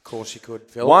backs. Of course you could,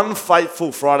 Phil. One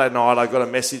fateful Friday night, I got a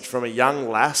message from a young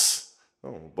lass,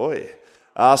 oh boy,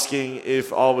 asking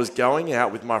if I was going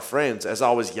out with my friends. As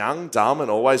I was young, dumb,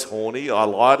 and always horny, I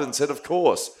lied and said, of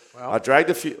course. I dragged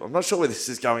a few... I'm not sure where this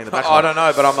is going in the back. I don't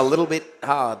know, but I'm a little bit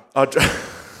hard.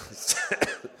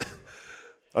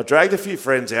 I dragged a few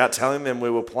friends out, telling them we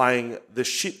were playing the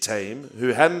shit team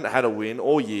who hadn't had a win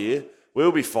all year.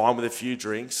 We'll be fine with a few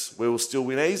drinks. We will still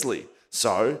win easily.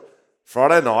 So,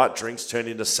 Friday night drinks turned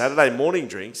into Saturday morning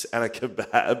drinks and a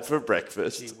kebab for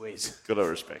breakfast. Gee whiz. Gotta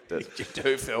respect it. You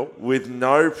do, Phil. With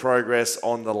no progress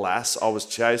on the lass, I was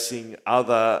chasing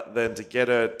other than to get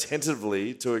her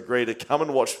tentatively to agree to come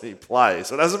and watch me play.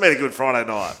 So it hasn't been a good Friday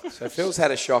night. So Phil's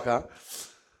had a shocker.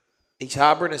 He's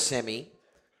harbouring a semi,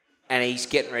 and he's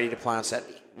getting ready to play on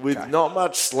Saturday. With not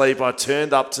much sleep, I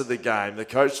turned up to the game. The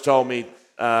coach told me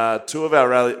 2 of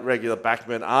our regular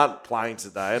backmen aren't playing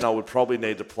today, and I would probably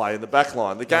need to play in the back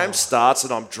line. The game starts,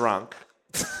 and I'm drunk.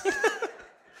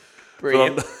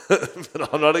 Brilliant.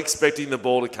 But I'm not expecting the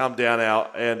ball to come down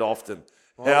our end often.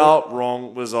 How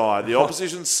wrong was I? The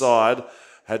opposition side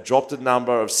had dropped a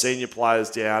number of senior players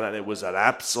down, and it was an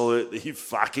absolutely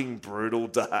fucking brutal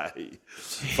day.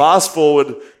 Fast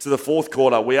forward to the fourth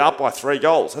quarter, we're up by 3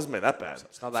 goals. Hasn't been that bad.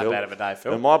 It's not that bad of a day,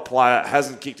 Phil. And my player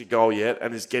hasn't kicked a goal yet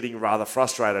and is getting rather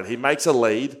frustrated. He makes a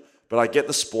lead, but I get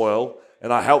the spoil,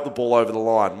 and I help the ball over the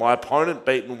line. My opponent,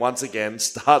 beaten once again,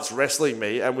 starts wrestling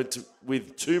me, and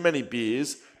with too many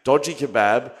beers, dodgy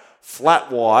kebab,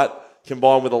 flat white,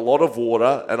 combined with a lot of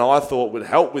water, and I thought would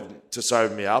help to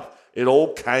sober me up, it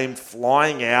all came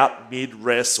flying out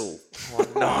mid-wrestle. Oh,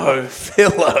 no,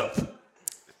 Philip.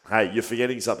 Hey, you're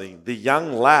forgetting something. The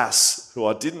young lass, who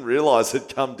I didn't realise had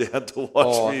come down to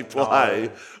watch me play,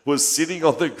 was sitting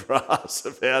on the grass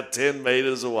about 10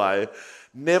 metres away.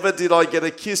 Never did I get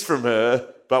a kiss from her,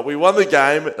 but we won the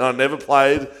game, and I never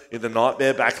played in the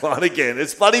Nightmare backline again.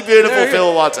 It's bloody beautiful,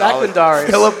 Phil White. Backman Diaries.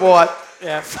 Philip White.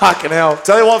 Yeah. Fucking hell.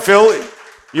 Tell you what, Phil,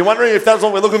 you're wondering if that's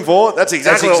what we're looking for? That's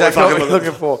exactly what we're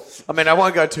looking for. I mean, I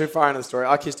won't go too far into the story.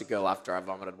 I kissed a girl after I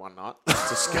vomited one night. It's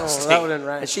disgusting. that would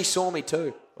enrage. And she saw me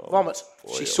too. Vomit.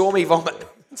 She saw me vomit.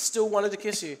 Still wanted to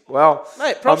kiss you. Well,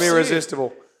 Mate, I'm props to you.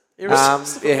 irresistible.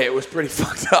 Irresistible. Yeah, it was pretty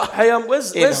fucked up. Hey,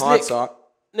 where's In Nick? hindsight.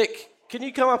 Nick, can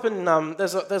you come up and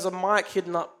there's a mic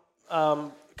hidden up.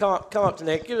 Come up to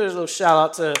Nick. Give it a little shout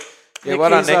out to Yeah, Nick. well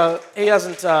done, Nick. He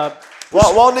hasn't.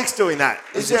 While Nick's doing that,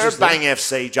 is there a Bang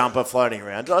FC jumper floating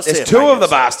around? Did I see There's a 2 Bang of the FC?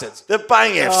 bastards. The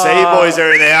Bang FC boys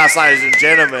are in the house, ladies and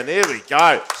gentlemen. Here we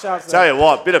go. Shout out to Tell you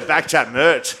what, bit of Backchat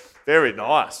merch. Very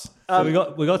nice. So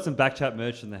we got some Backchat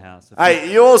merch in the house. Hey,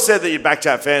 you all said that you're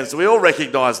Backchat fans. Do we all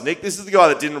recognise Nick? This is the guy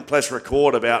that didn't press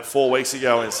record about 4 weeks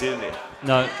ago in Sydney.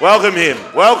 No. Welcome him.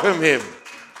 Welcome him.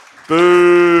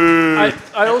 Boo.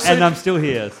 I also. And I'm still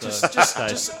here. So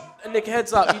Just Nick,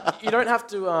 heads up. You don't have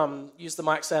to use the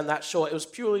mic stand that short. It was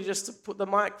purely just to put the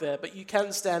mic there, but you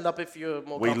can stand up if you're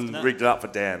more We comfortable. rigged it up for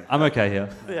Dan. I'm okay here.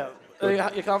 Yeah.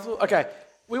 You're comfortable? Okay.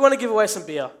 We want to give away some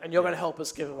beer, and you're going to help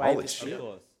us give away Holy this shit. beer. Of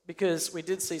course. Because we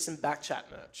did see some Backchat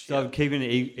merch. So I'm keeping an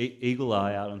eagle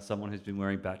eye out on someone who's been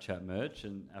wearing Backchat merch,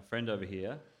 and our friend over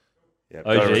here, Yeah,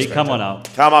 gotta OG, respect come it. on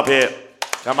up. Come up here.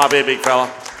 Come up here, big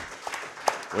fella.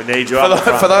 We need you up the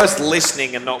front. For those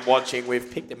listening and not watching,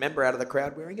 we've picked a member out of the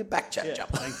crowd wearing a Backchat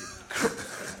jumper. Thank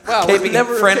you. Wow, Keeping we've it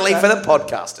never friendly picked for that. the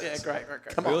podcasters. Yeah,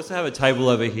 great. We also have a table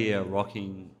over here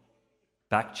rocking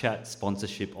Backchat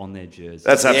sponsorship on their jersey.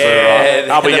 That's absolutely right.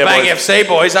 Yeah, Up we the go, Bang boys. FC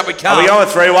boys, up we come. Are we going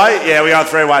three-way? Yeah, we're going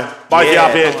three-way. Both you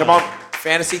up here. Come on.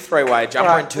 Fantasy 3-way, jumper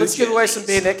All and right, 2 let's give away some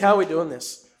beer, Nick. How are we doing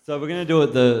this? So we're going to do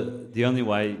it the only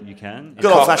way you can. Good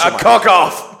old-fashioned A way. cock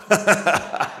off.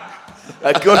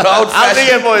 A good old Up fashioned.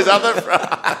 here, boys. Up the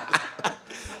front.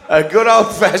 A good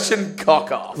old fashioned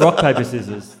cock off. Rock, paper,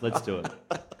 scissors. Let's do it.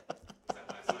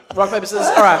 Rock, paper, scissors.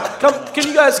 All right. Can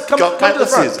you guys come to the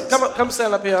front? Scissors. Come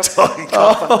stand up here.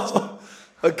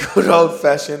 A good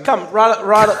old-fashioned. Come, right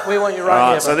up. We want you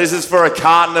right here. So this is for a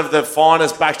carton of the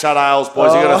finest backshot ales,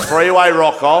 boys. You got a 3-way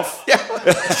rock off. Yeah.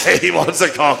 He wants a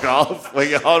cock off.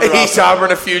 He's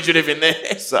harbouring a fugitive in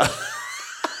there. So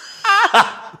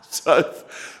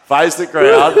face the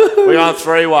crowd. We're on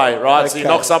 3-way, right? So you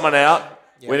knock someone out.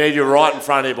 Yeah. We need you right in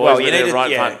front here, boys. We need you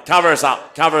right in front. Cover us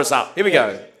up. Here we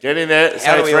go. Get in there. Say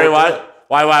 3-way.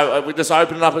 Wait. We just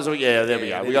open it up as we... Yeah, there we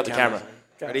go. We got the camera.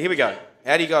 Ready? Here we go.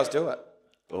 How do you guys do it?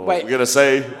 Oh, wait. We're going to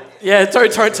see. Yeah,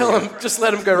 don't tell him. Just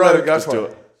let him go right. Just do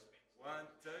it.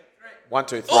 1,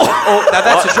 2, 3. Oh, now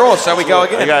that's a draw, so we go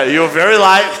again. Okay, you're very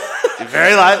late. You're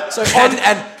very late. So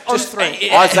and just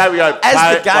 3. I say we go.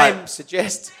 As the game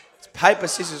suggests, it's paper,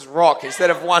 scissors, rock instead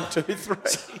of 1, 2, 3.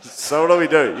 So what do we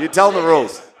do? You tell them the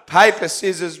rules. Paper,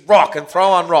 scissors, rock, and throw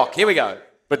on rock. Here we go.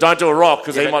 But don't do a rock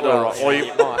because he might do a rock. Or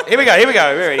you might. Here we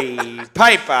go. Ready?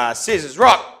 Paper, scissors,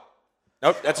 rock.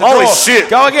 Nope, that's a Holy draw. shit.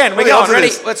 Go again. We go. Ready?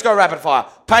 Let's go rapid fire.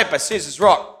 Paper, scissors,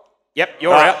 rock. Yep,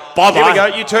 you're out. Bye-bye. Here we go.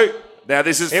 You two. Now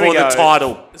this is for the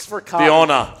title. It's for a carton. The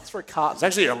honour. It's for a carton. It's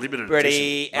actually a limited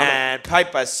Ready? edition. And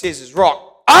paper, scissors,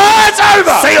 rock. Oh, it's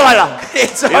over. See you later.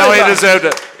 It's over. He deserved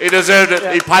it. He deserved it.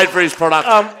 Yeah. He paid for his product.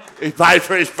 He paid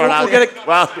for his product.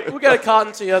 We'll get a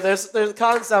carton to you. There's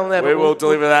cartons down there. We will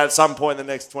deliver that at some point in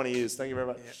the next 20 years. Thank you very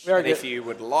much. Yeah. Very good. If you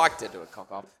would like to do a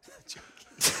cock-off.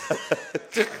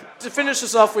 to finish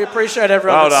us off, we appreciate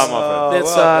everyone well done, my friend.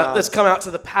 That's come out to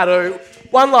the Paddo.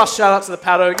 One last shout out to the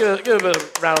Paddo. Give a bit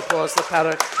of round of applause to the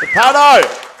Paddo. The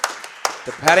Paddo!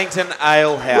 The Paddington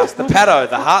Ale House. The Paddo,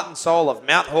 the heart and soul of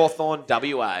Mount Hawthorn,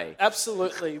 WA.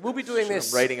 Absolutely. We'll be doing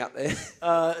this. I'm reading up there.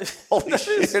 Holy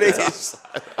shit. It is.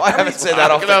 I haven't said that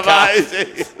off the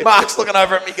cuff. Mark's looking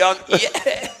over at me going,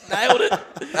 yeah, nailed it.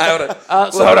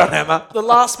 So well done, Emma. The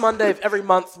last Monday of every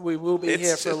month, we will be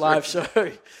here for a live show.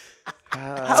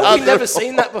 How have we never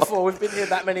seen that before? We've been here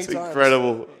that many times.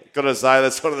 Incredible. Got to say,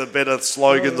 that's one of the better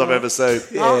slogans I've ever seen.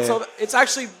 Yeah. So it's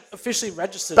actually officially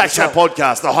registered. Backchat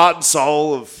Podcast, the heart and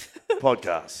soul of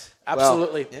podcasts.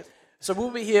 Absolutely. Well, So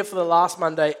we'll be here for the last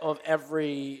Monday of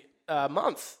every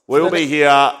month. We'll be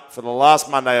here for the last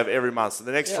Monday of every month. So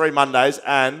the next 3 Mondays,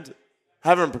 and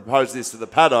haven't proposed this to the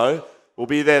Paddo, we'll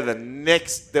be there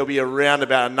there'll be around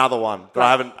about another one. But I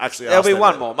haven't actually asked There'll be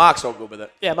one more. Mark's all good with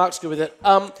it. Yeah, Mark's good with it.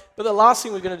 But the last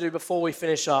thing we're going to do before we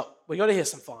finish up, we got to hear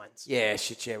some fines. Yeah,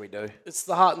 we do. It's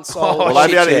the heart and soul. Will they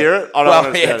be able to hear it? I don't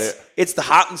want to hear it. It's the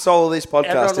heart and soul of this podcast,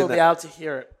 Everyone will be able to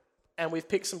hear it. And we've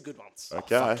picked some good ones.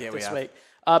 Okay. This week.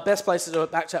 Best place to do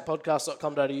it,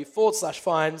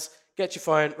 backchatpodcast.com.au/fines. Get your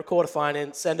phone, record a fine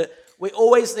in, send it. We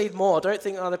always need more. Don't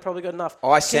think, they've probably got enough.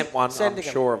 I sent one, I'm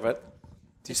sure of it.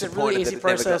 It's a really easy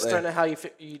process. Don't know how you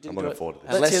didn't do it. I'm looking forward to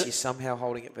this. Unless you're somehow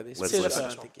holding it for this. Let's listen.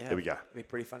 Here we go. It'd be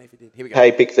pretty funny if you did. Here we go.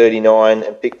 Hey, pick 39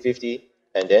 and pick 50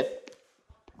 and then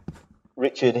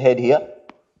Richard Head here.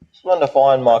 Just wanted to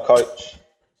find my coach,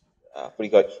 footy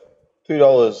coach,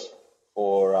 $2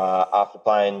 for after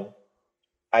playing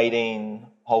 18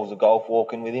 holes of golf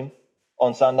walking with him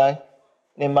on Sunday.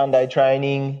 And then Monday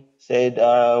training said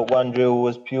one drill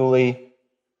was purely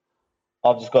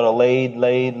I've just got to lead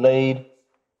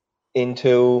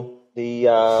until the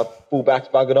fullback's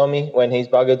buggered on me. When he's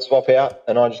buggered, swap out,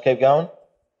 and I just keep going.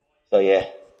 So, yeah,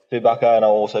 $2, and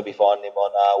I'll also be finding him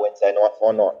on Wednesday night,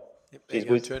 fine night. Cheers,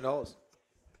 boys. $2.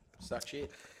 Suck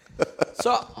shit.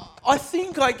 So, I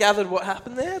think I gathered what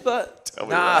happened there, but...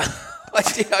 Nah, I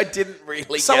didn't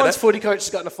really Someone's get it. footy coach has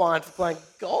gotten a fine for playing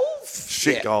golf?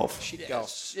 Shit golf. Shit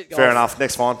golf. Fair enough.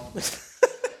 Next fine.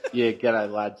 Yeah, g'day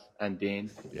lads and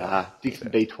Dan. Dixon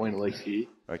B20 Elise here.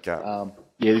 Okay.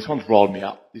 Yeah, this one's rolled me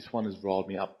up. This one has rolled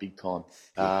me up big time.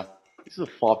 This is a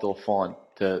 $5 fine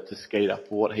to Skeeter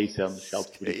for what he said on the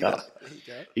Shelter Footy Cast.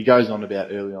 He goes on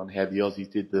about early on how the Aussies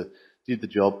did the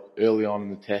job early on in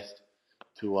the test.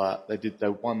 They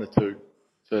won the 2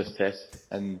 first tests,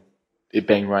 and it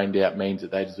being rained out means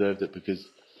that they deserved it because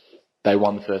they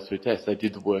won the first 2 tests. They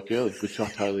did the work early, which I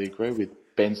totally agree with.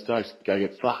 Ben Stokes, go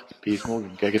get fucked. Piers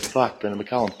Morgan, go get fucked. Brendan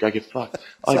McCullum, go get fucked.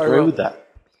 I agree with that.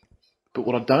 But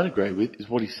what I don't agree with is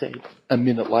what he said a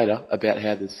minute later about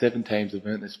how the 7 teams have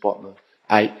earned their spot in the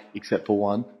 8, except for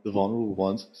one, the vulnerable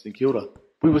ones, St Kilda.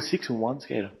 We were 6-1,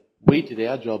 Skater. We did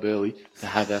our job early to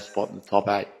have our spot in the top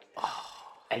 8.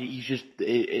 And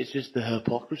it's just the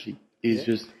hypocrisy is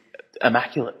just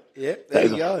immaculate. Yeah, that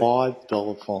is a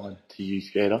 $5 fine to you,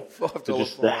 Skater. $5 for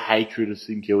just fine. the hatred of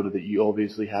St Kilda that you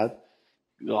obviously have.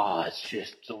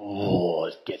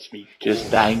 It gets me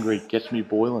just angry, gets me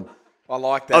boiling. I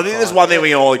like that. I think there's one thing we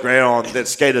can all agree on, that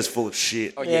Skeeter's full of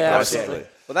shit. Oh, yeah, absolutely.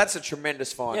 Well, that's a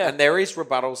tremendous fine. Yeah. And there is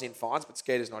rebuttals in fines, but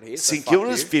Skeeter's not here. So St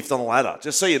Kilda's fifth on the ladder,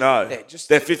 just so you know. Yeah,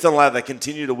 they're fifth on the ladder. They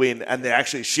continue to win, and they're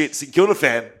actually shit. St Kilda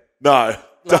fan, no.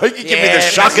 Don't you give me the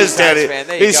shuckers down here.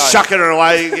 He's shucking it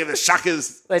away. You give the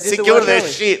shuckers. St Kilda, they're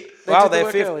shit. Well, they're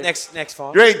fifth. Next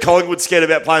fine. You reckon Collingwood's scared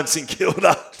about playing St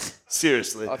Kilda?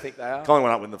 Seriously. I think they are.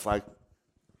 Collingwood went up with the flag.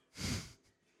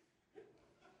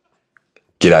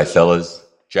 G'day, fellas.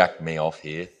 Jack me off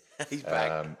here. He's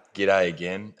back. G'day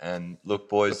again. And look,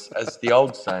 boys, as the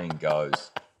old saying goes,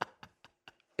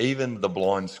 even the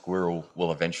blind squirrel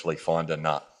will eventually find a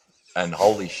nut. And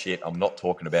holy shit, I'm not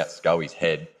talking about Scully's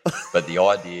head, but the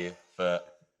idea for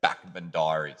Backman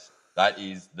Diaries. That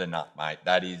is the nut, mate.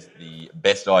 That is the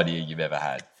best idea you've ever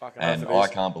had. And I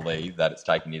can't believe that it's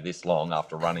taken you this long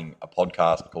after running a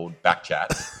podcast called Backchat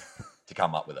to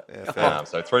come up with it. Yeah,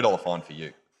 so $3 fine for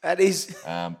you. That is...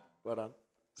 Well done.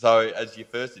 So as your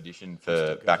first edition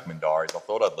for Backman Diaries, I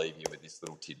thought I'd leave you with this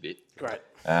little tidbit. Great.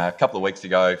 A couple of weeks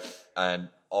ago, and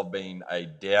I've been a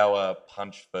dour,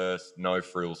 punch-first,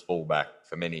 no-frills fullback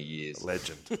for many years.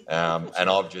 Legend. And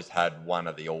I've just had one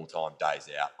of the all-time days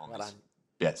out on this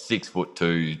about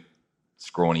 6'2",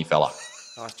 scrawny fella.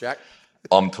 Nice, Jack.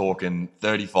 I'm talking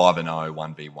 35-0,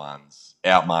 1v1s,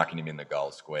 outmarking him in the goal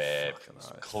square,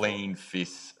 clean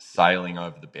fists sailing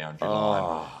over the boundary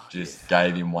line. Just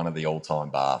gave him one of the all-time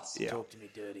baths. Yeah. Talk to me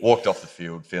dirty. Walked off the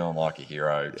field feeling like a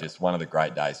hero. Just one of the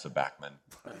great days for Backman.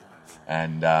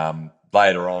 And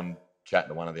later on, chatting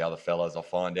to one of the other fellas, I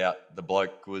find out the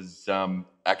bloke was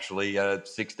actually a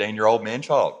 16-year-old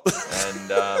man-child.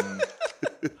 And,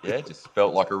 just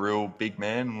felt like a real big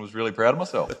man and was really proud of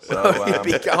myself. So He'd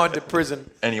be going to prison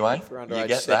anyway, for you underage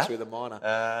get sex that. with a minor.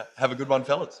 Have a good one,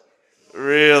 fellas.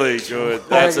 Really good.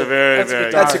 That's a very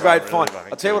good. That's a great fine.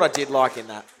 I'll tell you what I did like in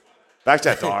that.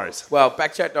 Backchat Diaries. Well,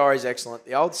 Backchat Diaries, excellent.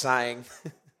 The old saying,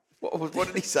 what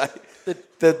did he say?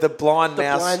 The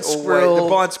blind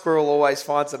squirrel always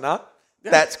finds a nut.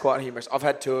 Yeah. That's quite humorous. I've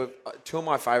had two of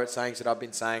my favourite sayings that I've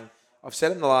been saying. I've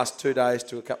said them the last 2 days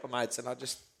to a couple of mates, and I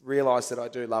just realised that I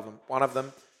do love them. One of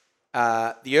them,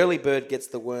 the early bird gets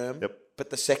the worm, but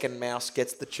the second mouse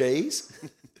gets the cheese.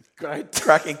 Great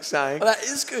cracking saying. Well, that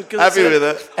is good. Happy with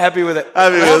it. Happy with it.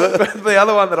 Happy with it. The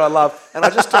other one that I love, and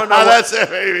I just don't know. That's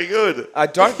very good. I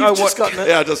don't know what.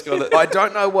 Yeah, I just got it. I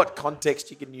don't know what context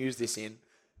you can use this in,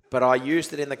 but I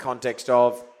used it in the context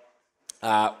of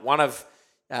one of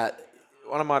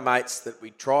my mates that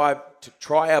we try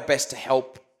our best to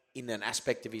help in an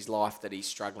aspect of his life that he's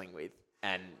struggling with.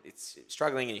 And it's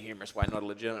struggling in a humorous way, not a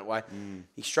legitimate way.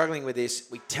 He's struggling with this.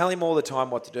 We tell him all the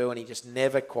time what to do, and he just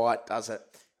never quite does it.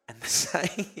 And the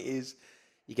saying is,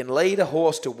 you can lead a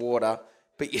horse to water,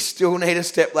 but you still need a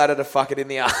stepladder to fuck it in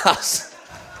the arse.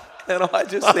 And I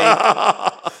just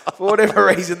think, for whatever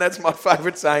reason, that's my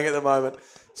favourite saying at the moment.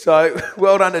 So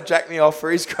well done to Jack Me Off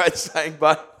for his great saying,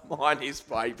 but mine is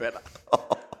way better.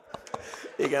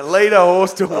 You can lead a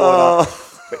horse to water,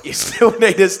 but you still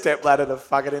need a stepladder to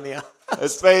fuck it in the arse.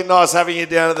 It's been nice having you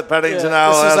down at the Paddington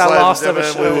Ale this House, is our ladies last and ever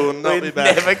gentlemen. show. We will not We're be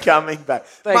back. never coming back.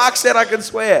 Thanks. Mark said I can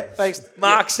swear. Thanks.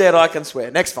 Mark said I can swear.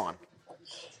 Next fine.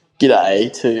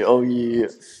 G'day to all you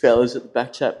fellas at the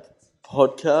Backchat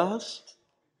podcast.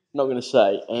 I'm not going to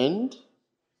say end,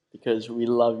 because we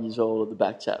love you all at the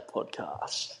Backchat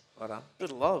podcast. Well done.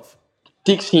 Good love.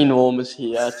 Dixie Enormous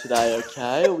here today,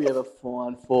 okay? We have a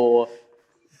fine for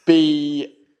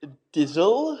B.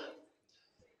 Dizzle.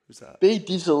 Who's that? B.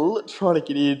 Dizzle trying to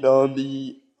get in on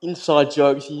the inside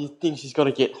jokes. He thinks he's got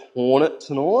to get Hornet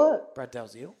tonight, Brad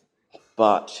Dalziel.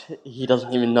 but he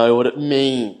doesn't even know what it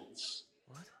means.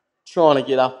 What? Trying to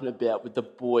get up and about with the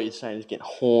boys saying he's getting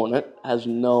Hornet, has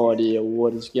no idea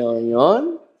what is going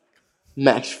on.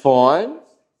 Max fine,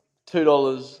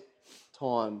 $2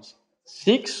 times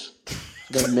 6.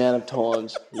 The amount of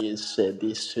times he has said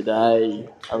this today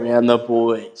around the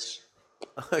boys.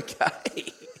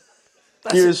 Okay.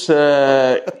 Give us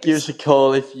a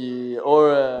call if you,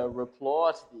 or a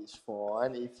reply to this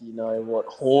fine if you know what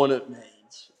Hornet means,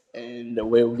 and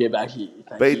we'll get back here.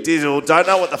 Thank you. Dizzle, don't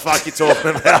know what the fuck you're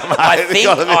talking about, mate.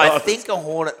 I think a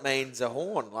hornet means a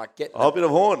horn, like getting a bit of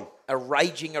horn. A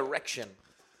raging erection.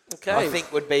 Okay. I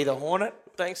think would be the hornet.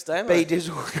 Thanks, Damo. B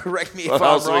Dizzle, correct me if What I'm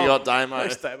else have wrong. we got, Damo?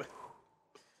 Thanks, Damo.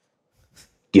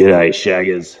 G'day,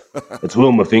 Shaggers. It's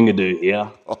Will My Finger Do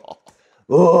here.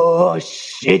 Oh,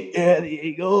 shit, yeah, the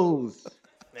Eagles.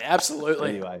 Yeah,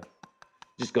 absolutely. Anyway,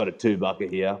 just got a two-bucker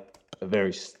here, a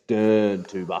very stern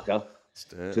two-bucker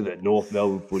to the North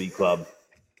Melbourne Footy Club.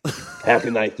 How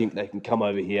can they think they can come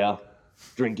over here,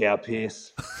 drink our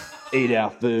piss, eat our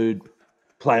food,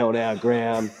 play on our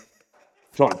ground,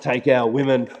 try and take our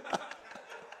women?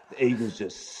 The Eagles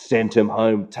just sent him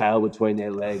home, tail between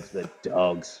their legs, the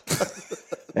dogs.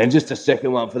 And just a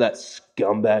second one for that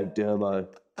scumbag Dermo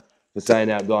for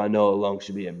saying our guy Noah Long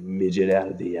should be a midget out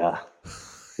of the,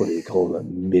 what do you call him, a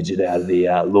midget out of the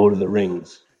Lord of the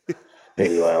Rings.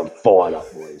 Anyway, I'm fired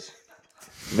up, boys.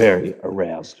 Very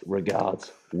aroused.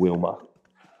 Regards, Wilma.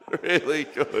 Really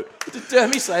good. Did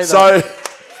Dermy say that? So,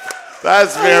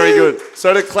 that's very good.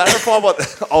 So to clarify what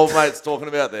the old mate's talking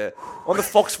about there, on the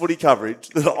Fox footy coverage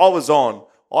that I was on,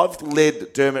 I've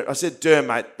led Dermot. I said,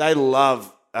 mate, they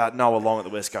love Noah Long at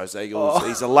the West Coast Eagles. Oh.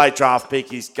 He's a late draft pick.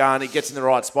 He's gun. He gets in the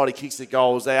right spot. He kicks the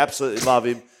goals. They absolutely love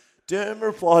him. Dermot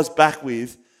replies back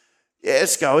with, yeah,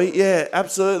 Scully, yeah,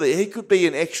 absolutely. He could be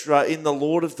an extra in The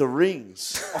Lord of the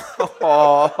Rings.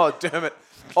 Oh, Dermot.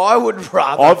 I would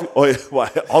rather...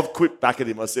 I've quit back at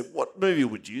him. I said, what movie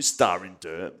would you star in,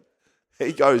 Derm?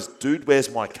 He goes, dude,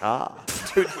 where's my car?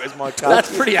 Dude, where's my car?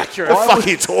 That's pretty accurate. What the fuck are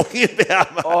you talking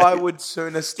about, mate? I would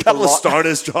sooner stick couple of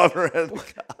stoners driving around the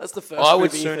car. That's the first I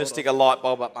would movie you sooner thought stick a light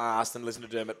bulb up my ass than listen to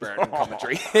Dermot Brereton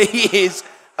commentary. He is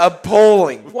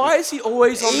appalling. of. Why is he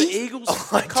always on the Eagles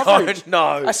I coverage? don't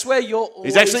know. I swear you're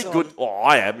always He's actually on. good. Well,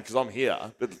 I am because I'm here.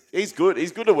 But he's good.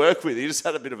 He's good to work with. He just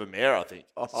had a bit of a mare, I think.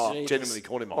 Jesus. Genuinely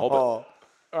called him a hobbit. All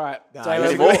right. No,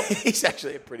 Damo. he's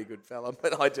actually a pretty good fella,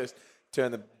 but I just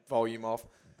turned the volume off.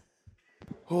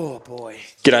 Oh, boy.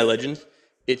 G'day, legends.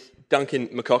 It's Duncan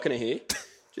McCockiner here.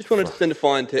 Just wanted to send a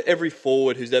fine to every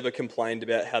forward who's ever complained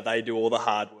about how they do all the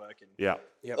hard work. And, Yeah.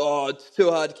 oh, it's too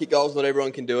hard to kick goals, not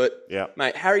everyone can do it. Yeah.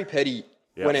 Mate, Harry Petty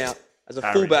Yeah. went out as a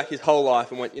Harry. fullback his whole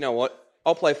life and went, you know what,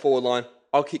 I'll play forward line,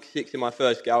 I'll kick 6 in my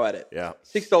first go at it. Yeah.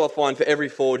 $6 fine for every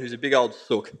forward who's a big old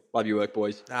sook. Love your work,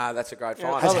 boys. Nah, that's a great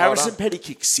Yeah, fine. Has Well Harrison done. Petty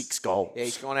kicked 6 goals? Yeah,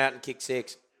 he's gone out and kicked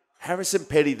 6. Harrison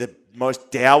Petty, the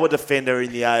most dour defender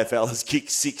in the AFL, has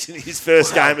kicked 6 in his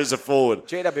first game as a forward.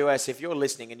 GWS, if you're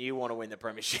listening and you want to win the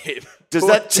premiership, Does put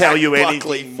that tell Jack you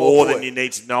Buckley anything more forward. than you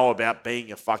need to know about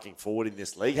being a fucking forward in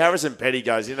this league? Harrison Petty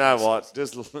goes, you know what?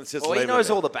 Just Well, leave he it knows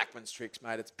there. all the backman's tricks,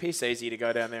 mate. It's piss easy to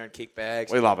go down there and kick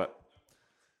bags. We love it.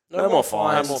 No more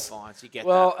fines. No more fines. You get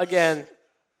Well, that. again,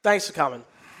 thanks for coming.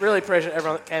 Really appreciate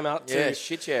everyone that came out. Yeah, to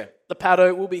shit, yeah. The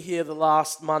Paddo will be here the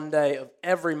last Monday of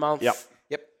every month. Yep.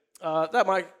 That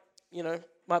might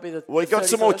be the. We've got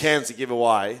some more cans to give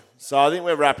away, so I think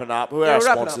we're wrapping up. Who are Yeah, our we're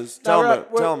wrapping sponsors? up. Tell No, them our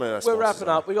we're sponsors. wrapping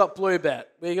up. We got Blue Bet.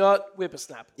 We got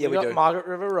Whippersnap. Yeah, we got do. Margaret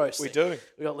River Roasting. We do.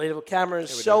 We got Leadable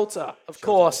Cameras. Shelter, of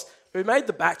course. We made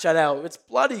the back chat out. It's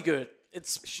bloody good.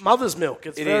 It's mother's milk.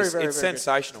 It's It very, is. very, It's very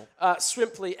sensational. Good.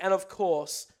 Swimply and of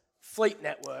course Fleet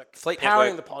Network. Fleet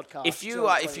powering Network. the podcast.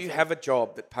 If you have a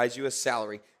job that pays you a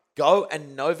salary, go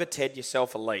and Novated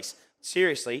yourself a lease.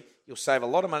 Seriously, you'll save a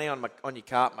lot of money on your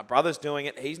car. My brother's doing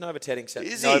it. He's Novateding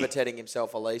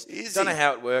himself a lease. Don't know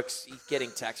how it works. He's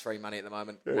getting tax-free money at the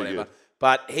moment. Whatever. good.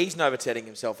 But he's Novateding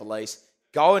himself a lease.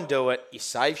 Go and do it. You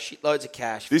save shitloads of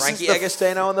cash. This Frankie is the-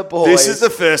 Agostino and the boys. This is the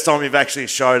first time you've actually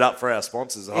showed up for our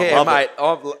sponsors. I Yeah, love mate.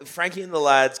 it. Frankie and the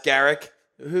lads, Garrick.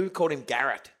 Who called him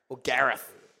Garrett or Gareth?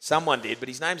 Someone did, but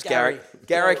his name's Gary.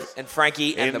 Garrick and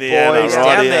Frankie and the Indiana, boys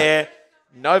right down here. there.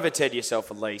 Novated yourself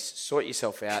a lease. Sort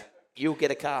yourself out. You'll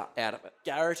get a car out of it.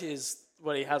 Garrett is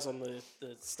what he has on the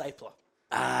stapler.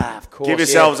 Ah, of course. Give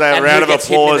yourselves yeah. a And round who of gets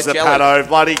hidden in applause the to jelly? Paddo.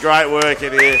 Bloody great work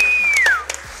in here.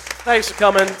 Thanks for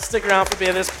coming. Stick around for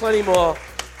beer. There's plenty more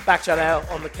back chat out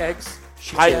on the kegs.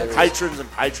 Patrons and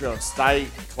Patreons, stay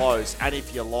close. And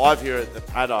if you're live here at the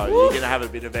Paddo, you're going to have a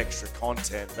bit of extra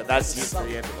content. But that's it for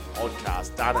the end of the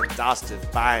podcast. Done and dusted.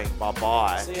 Bang.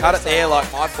 Bye-bye. Cut it there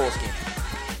like my foreskin.